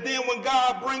you, and then when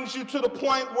God brings you to the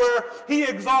point where he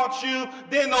exalts you,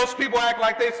 then those people act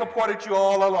like they supported you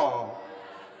all along.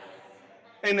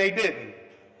 And they didn't.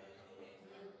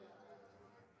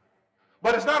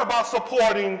 But it's not about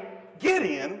supporting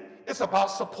Gideon, it's about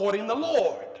supporting the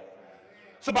Lord.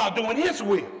 It's about doing his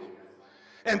will.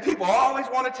 And people always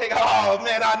want to take, oh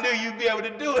man, I knew you'd be able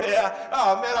to do it.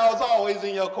 Oh man, I was always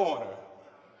in your corner.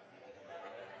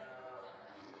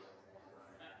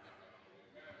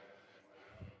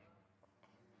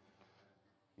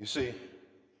 You see,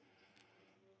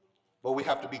 but we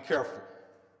have to be careful.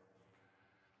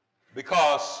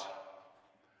 Because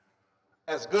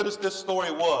as good as this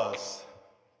story was,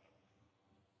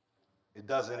 it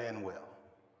doesn't end well.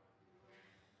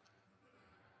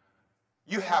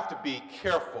 You have to be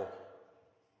careful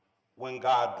when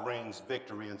God brings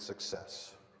victory and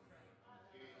success.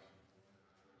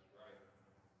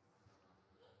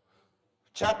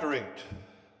 Chapter 8,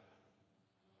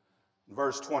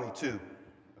 verse 22,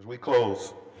 as we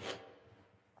close,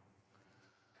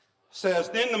 says,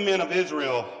 Then the men of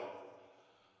Israel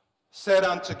said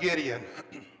unto Gideon,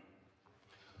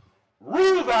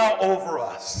 Rule thou over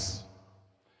us.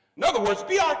 In other words,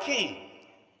 be our king.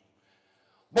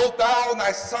 Both thou and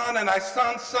thy son and thy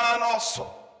son's son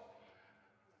also.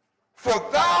 For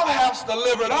thou hast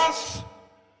delivered us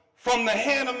from the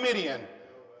hand of Midian.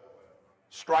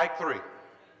 Strike 3.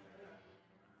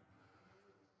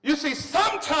 You see,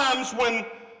 sometimes when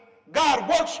God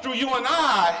works through you and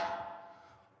I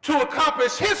to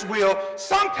accomplish his will,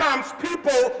 sometimes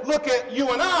people look at you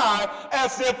and I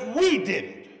as if we did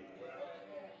it.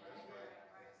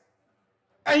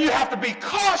 And you have to be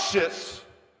cautious.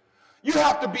 You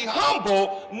have to be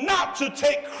humble not to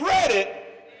take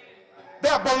credit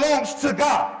that belongs to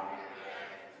God.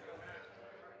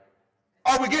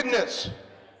 Are we getting this?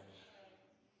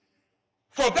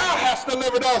 For thou hast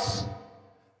delivered us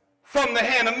from the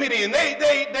hand of Midian.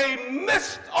 They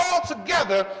missed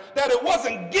altogether that it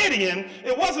wasn't Gideon,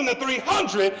 it wasn't the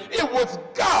 300, it was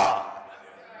God.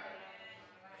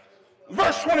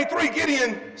 Verse 23,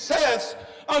 Gideon says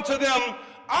unto them,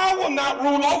 I will not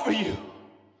rule over you,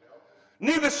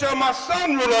 neither shall my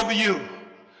son rule over you.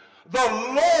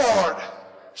 The Lord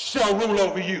shall rule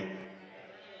over you.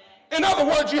 In other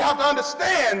words, you have to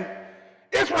understand,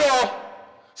 Israel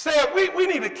said, we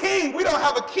need a king. We don't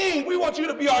have a king. We want you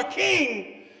to be our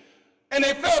king. And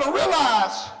they failed to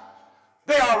realize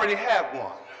they already had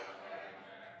one.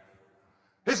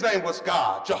 His name was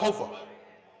God, Jehovah.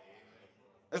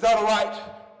 Is that all right?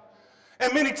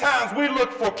 And many times we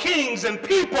look for kings and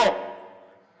people.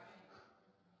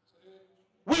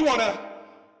 We want to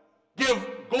give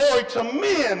glory to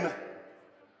men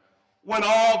when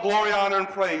all glory, honor, and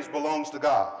praise belongs to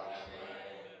God.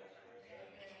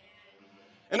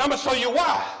 And I'm going to show you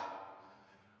why.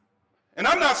 And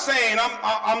I'm not saying,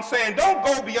 I'm saying don't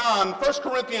go beyond. 1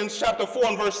 Corinthians chapter 4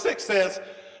 and verse 6 says,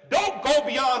 don't go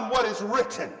beyond what is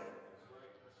written.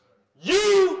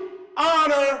 You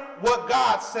honor what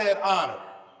God said honor.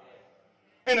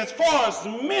 And as far as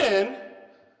men,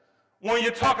 when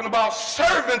you're talking about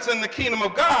servants in the kingdom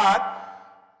of God,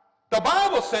 the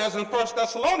Bible says in 1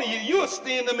 Thessalonians, you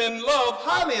esteem them in love,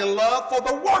 highly in love, for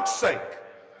the work's sake.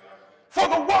 For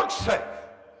the work's sake.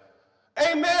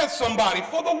 Amen, somebody,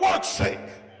 for the work's sake.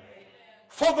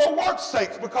 For the work's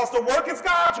sake, because the work is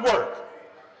God's work.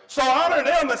 So honor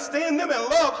them, esteem them, and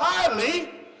love highly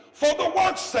for the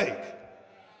work's sake.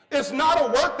 It's not a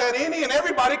work that any and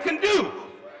everybody can do.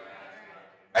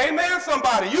 Amen,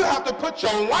 somebody. You have to put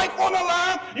your life on the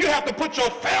line. You have to put your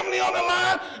family on the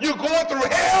line. You're going through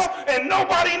hell, and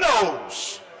nobody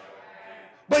knows.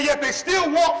 But yet they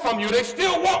still want from you. They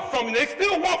still want from you. They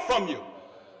still want from you.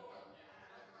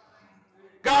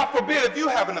 God forbid if you're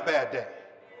having a bad day.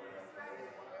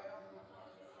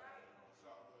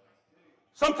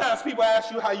 Sometimes people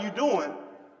ask you how you doing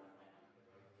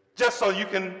just so you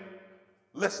can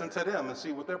listen to them and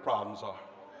see what their problems are.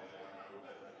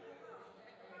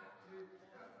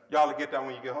 Y'all will get that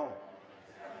when you get home.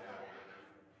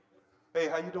 Hey,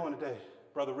 how you doing today,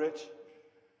 Brother Rich?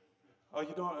 Oh,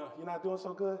 you doing? You're not doing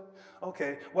so good?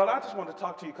 Okay. Well, I just wanted to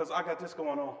talk to you because I got this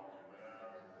going on.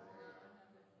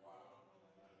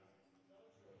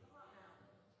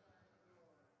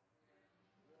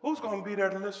 Who's going to be there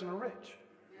to listen to Rich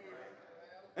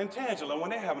and Tangela when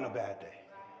they're having a bad day?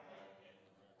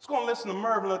 Who's going to listen to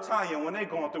Merv and LaTanya when they're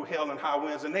going through hell and high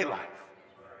winds in their life?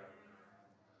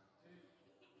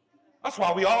 That's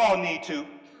why we all need to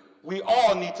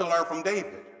learn from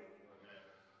David.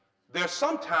 There's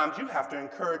sometimes you have to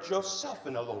encourage yourself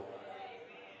in the Lord.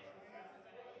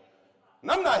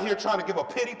 And I'm not here trying to give a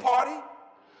pity party,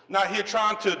 not here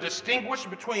trying to distinguish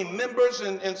between members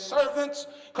and servants,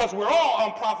 because we're all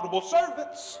unprofitable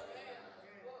servants.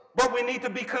 But we need to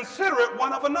be considerate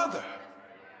one of another.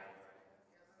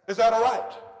 Is that all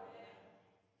right?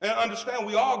 And understand,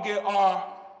 we all get our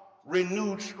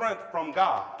renewed strength from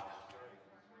God.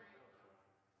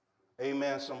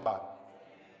 Amen, somebody.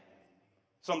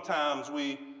 Sometimes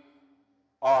we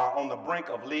are on the brink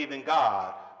of leaving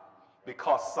God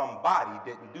because somebody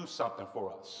didn't do something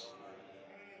for us.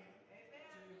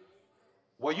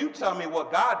 Well, you tell me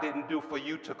what God didn't do for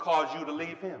you to cause you to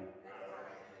leave him.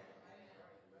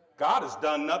 God has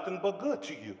done nothing but good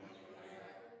to you.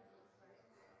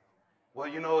 Well,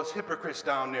 you know, it's hypocrites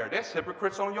down there. There's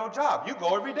hypocrites on your job. You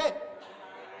go every day.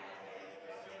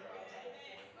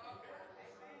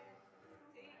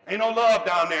 Ain't no love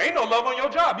down there. Ain't no love on your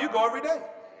job. You go every day.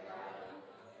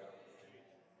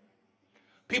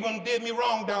 People did me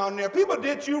wrong down there. People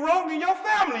did you wrong in your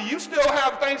family. You still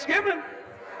have Thanksgiving.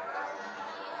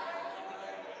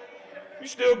 You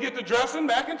still get the dressing,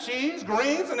 mac and cheese,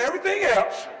 greens, and everything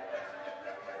else.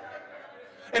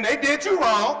 And they did you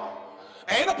wrong.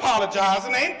 Ain't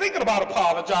apologizing. They ain't thinking about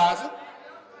apologizing.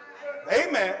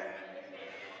 Amen.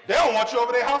 They don't want you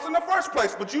over their house in the first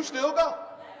place, but you still go.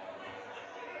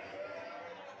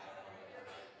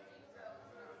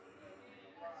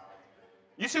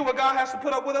 You see what God has to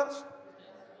put up with us?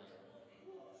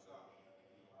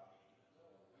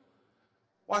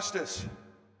 Watch this.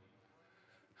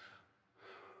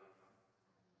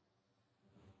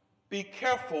 Be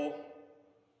careful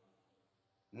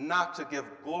not to give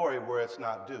glory where it's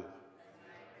not due.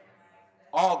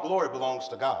 All glory belongs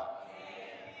to God.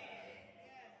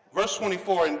 Verse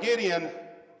 24, and Gideon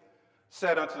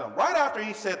said unto them, right after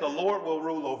he said, the Lord will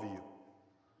rule over you.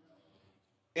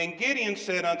 And Gideon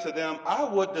said unto them, I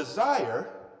would desire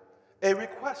a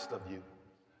request of you,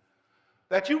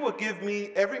 that you would give me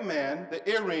every man the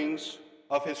earrings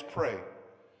of his prey.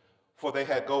 For they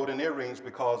had golden earrings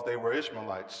because they were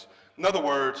Ishmaelites. In other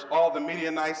words, all the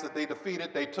Midianites that they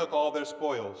defeated, they took all their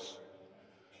spoils.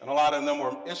 And a lot of them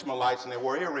were Ishmaelites and they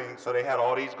wore earrings, so they had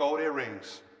all these gold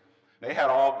earrings. They had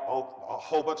a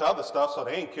whole bunch of other stuff, so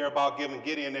they didn't care about giving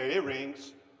Gideon their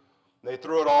earrings. They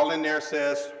threw it all in there,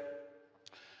 says,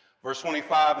 verse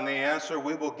 25, and they answered,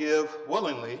 we will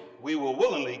willingly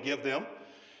give them.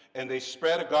 And they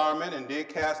spread a garment and did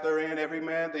cast therein every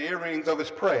man the earrings of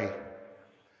his prey.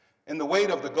 And the weight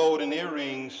of the golden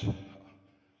earrings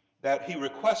that he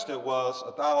requested was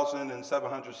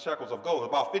 1,700 shekels of gold,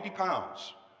 about 50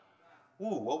 pounds.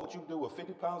 Ooh, what would you do with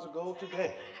 50 pounds of gold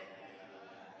today?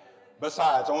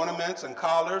 Besides ornaments and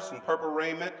collars and purple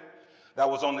raiment that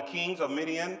was on the kings of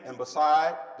Midian, and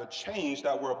beside the chains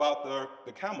that were about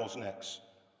the camels' necks.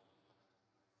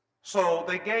 So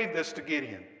they gave this to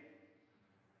Gideon.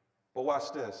 But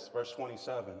watch this, verse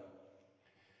 27.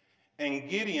 And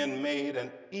Gideon made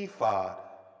an ephod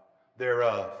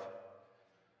thereof,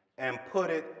 and put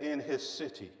it in his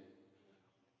city,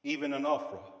 even in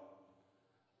Ophrah.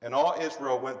 And all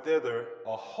Israel went thither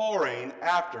a-whoring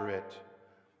after it,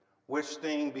 which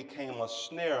thing became a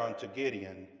snare unto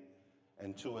Gideon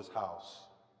and to his house.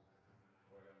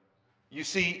 You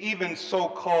see, even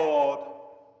so-called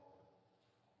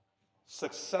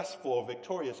successful or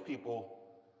victorious people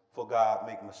for God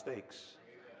make mistakes.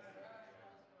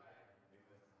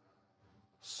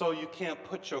 So you can't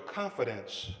put your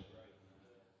confidence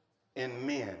in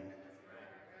men.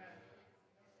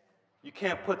 You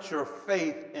can't put your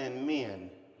faith in men.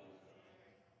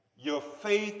 Your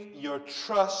faith, your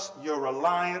trust, your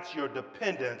reliance, your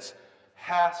dependence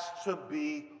has to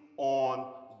be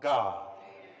on God.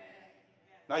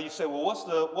 Now you say, well,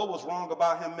 what was wrong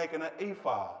about him making an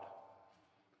ephod?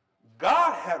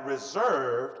 God had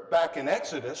reserved back in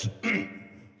Exodus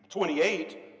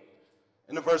 28,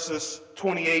 in the verses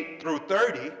 28 through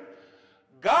 30,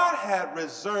 God had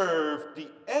reserved the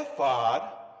ephod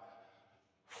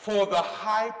for the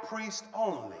high priest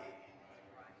only.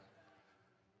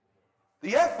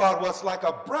 The ephod was like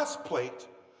a breastplate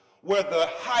where the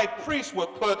high priest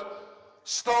would put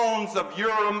stones of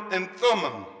Urim and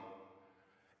Thummim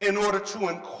in order to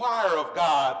inquire of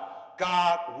God,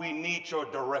 God, we need your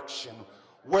direction.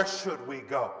 Where should we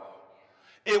go?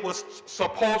 It was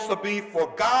supposed to be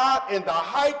for God and the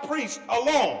high priest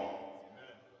alone.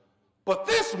 But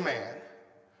this man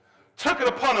took it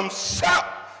upon himself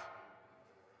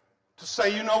to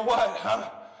say, you know what,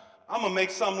 I'm going to make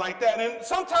something like that. And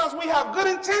sometimes we have good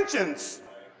intentions,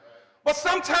 but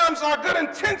sometimes our good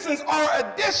intentions are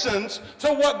additions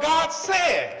to what God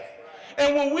said.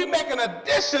 And when we make an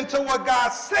addition to what God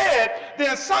said,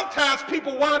 then sometimes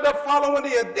people wind up following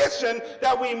the addition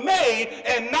that we made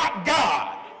and not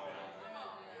God.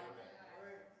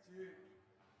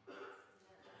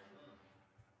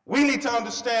 We need to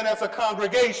understand as a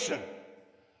congregation,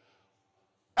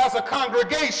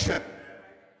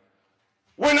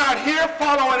 we're not here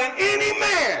following any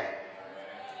man.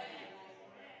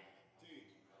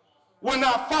 We're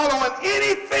not following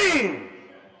anything.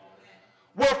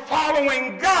 We're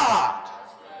following God.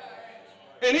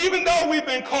 And even though we've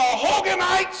been called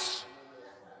Hoganites,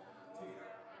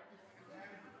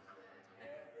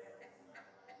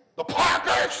 the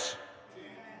Parkers,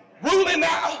 ruling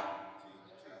now,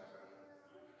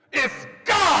 it's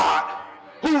God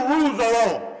who rules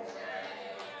alone.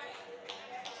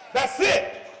 That's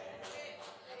it.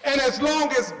 And as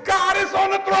long as God is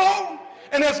on the throne,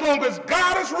 and as long as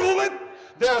God is ruling,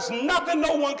 there's nothing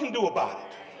no one can do about it.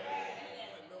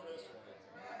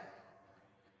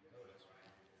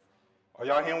 Are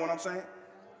y'all hearing what I'm saying?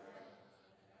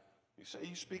 You say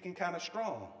you're speaking kind of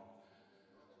strong.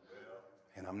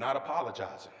 And I'm not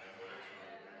apologizing.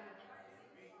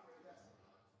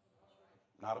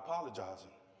 Not apologizing.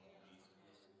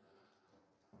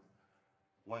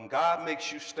 When God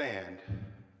makes you stand,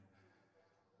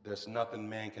 there's nothing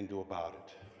man can do about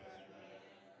it.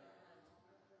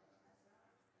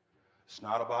 It's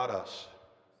not about us.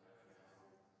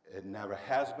 It never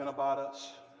has been about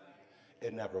us.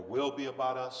 It never will be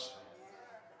about us.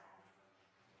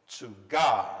 To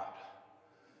God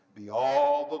be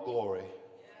all the glory,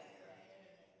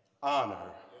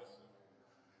 honor,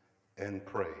 and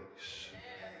praise.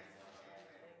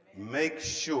 Make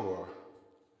sure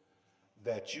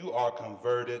that you are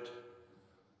converted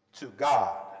to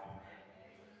God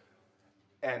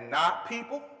and not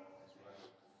people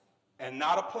and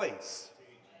not a place.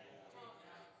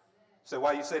 Say,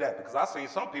 why you say that? Because I've seen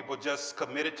some people just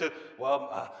committed to,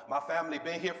 my family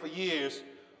been here for years,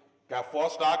 got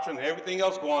false doctrine and everything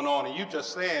else going on, and you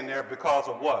just staying there because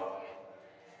of what?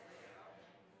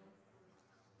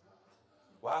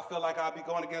 Well, I feel like I'd be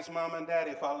going against mom and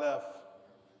daddy if I left.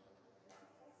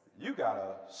 You got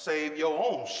to save your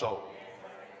own soul.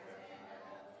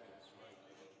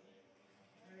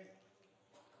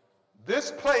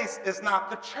 This place is not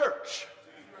the church.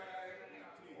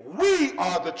 We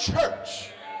are the church.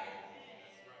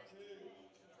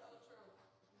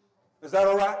 Is that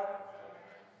all right?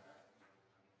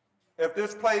 If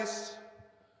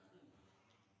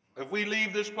we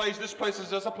leave this place is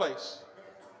just a place.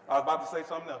 I was about to say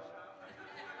something else.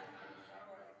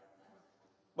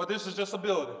 But this is just a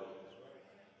building.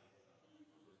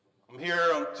 I'm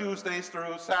here on Tuesdays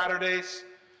through Saturdays,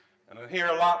 and I'm here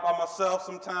a lot by myself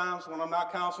sometimes when I'm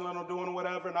not counseling or doing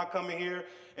whatever, and I come in here,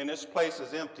 and this place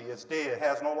is empty, it's dead,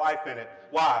 has no life in it.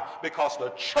 Why? Because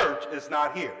the church is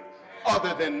not here,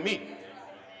 other than me.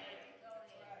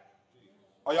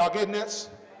 Are y'all getting this?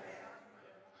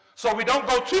 So we don't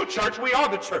go to church, we are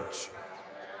the church.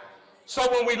 So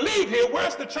when we leave here,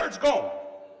 where's the church going?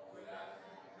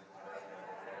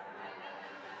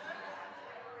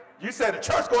 You said the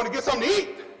church going to get something to eat.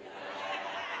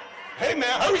 Hey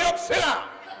man, hurry up, sit down.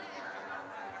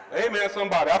 Amen,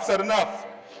 somebody, I've said enough.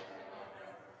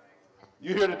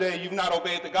 You're here today, you've not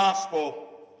obeyed the gospel.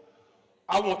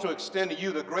 I want to extend to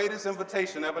you the greatest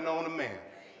invitation ever known to man.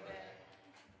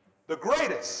 The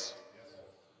greatest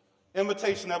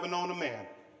invitation ever known to man.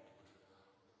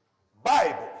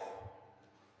 Bible.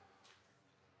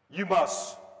 You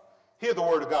must hear the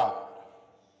word of God.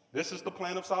 This is the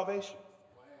plan of salvation.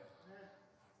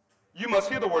 You must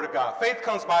hear the word of God. Faith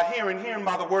comes by hearing, hearing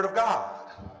by the word of God.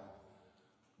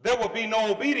 There will be no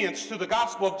obedience to the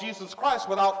gospel of Jesus Christ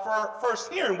without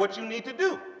first hearing what you need to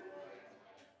do.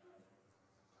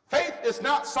 Faith is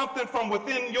not something from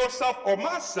within yourself or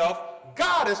myself.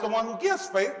 God is the one who gives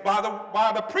faith by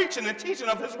the preaching and teaching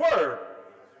of his word.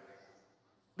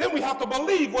 Then we have to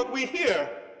believe what we hear.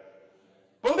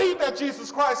 Believe that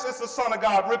Jesus Christ is the Son of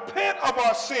God. Repent of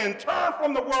our sin. Turn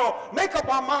from the world. Make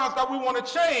up our minds that we want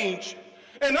to change.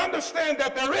 And understand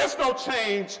that there is no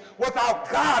change without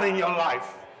God in your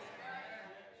life.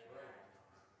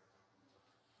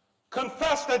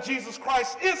 Confess that Jesus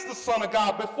Christ is the Son of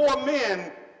God before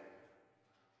men.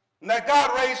 And that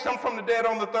God raised him from the dead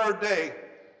on the third day.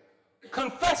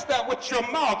 Confess that with your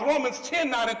mouth. Romans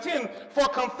 10, 9 and 10. For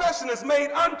confession is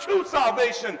made unto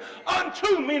salvation.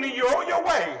 Unto meaning you're on your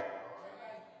way.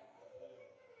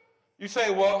 You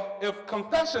say, well, if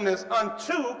confession is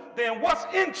unto, then what's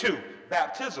into?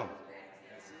 Baptism.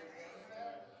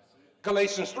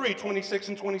 Galatians 3, 26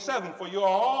 and 27, for you are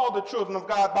all the children of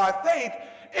God by faith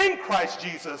in Christ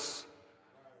Jesus.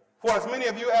 For as many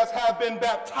of you as have been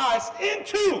baptized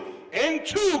into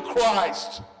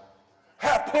Christ,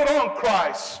 have put on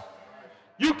Christ.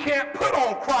 You can't put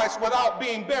on Christ without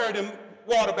being buried in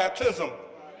water baptism.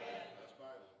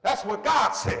 That's what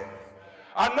God said.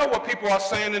 I know what people are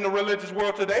saying in the religious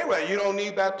world today, where you don't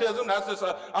need baptism, that's just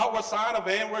an outward sign of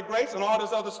inward grace and all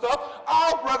this other stuff.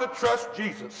 I'd rather trust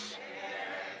Jesus.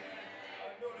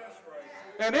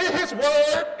 And in his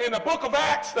word, in the book of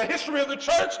Acts, the history of the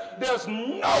church, there's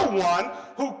no one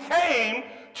who came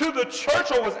to the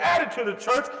church or was added to the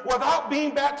church without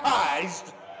being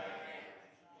baptized.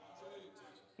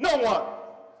 No one.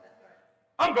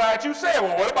 I'm glad you said,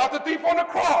 well, what about the thief on the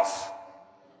cross?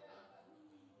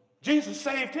 Jesus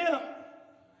saved him.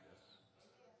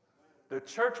 The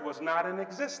church was not in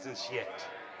existence yet.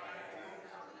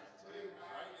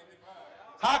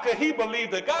 How could he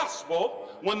believe the gospel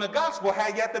when the gospel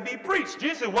had yet to be preached?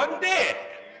 Jesus wasn't dead.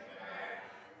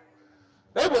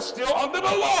 They were still under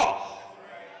the law.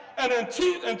 And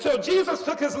until Jesus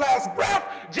took his last breath,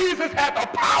 Jesus had the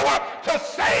power to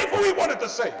save who he wanted to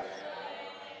save.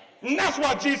 And that's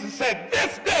why Jesus said,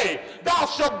 this day thou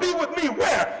shalt be with me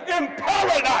where? In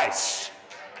paradise.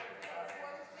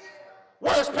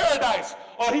 Where's paradise?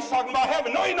 Oh, he's talking about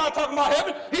heaven. No, he's not talking about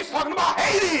heaven. He's talking about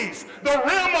Hades, the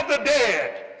realm of the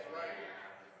dead.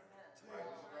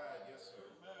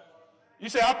 You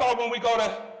say, I thought when we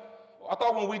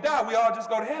die, we all just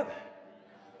go to heaven.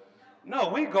 No,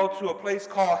 we go to a place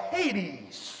called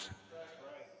Hades,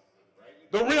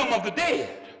 the realm of the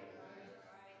dead,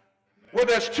 where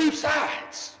there's two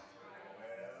sides.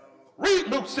 Read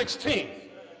Luke 16.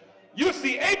 You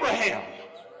see Abraham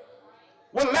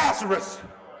with Lazarus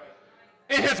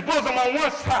in his bosom on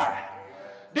one side.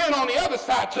 Then on the other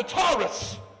side,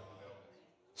 Tartarus.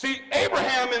 See,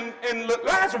 Abraham and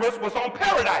Lazarus was on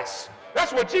paradise.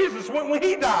 That's where Jesus went when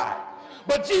he died.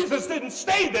 But Jesus didn't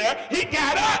stay there. He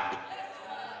got up.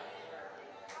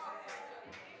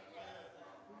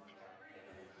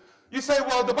 You say,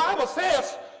 well, the Bible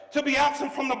says to be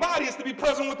absent from the body is to be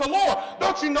present with the Lord.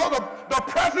 Don't you know the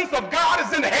presence of God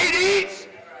is in Hades?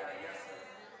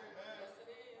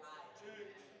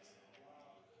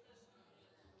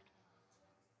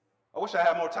 I wish I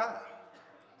had more time.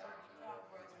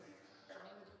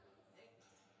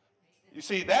 You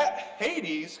see, that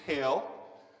Hades hell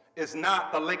is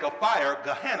not the lake of fire,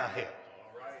 Gehenna hell.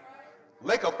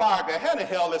 Lake of fire, Gehenna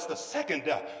hell is the second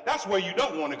death. That's where you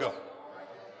don't want to go.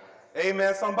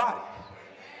 Amen, somebody.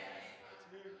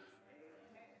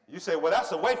 You say, well,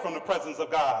 that's away from the presence of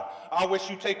God. I wish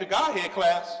you take the Godhead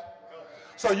class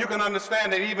so you can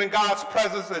understand that even God's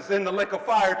presence is in the lake of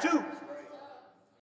fire too.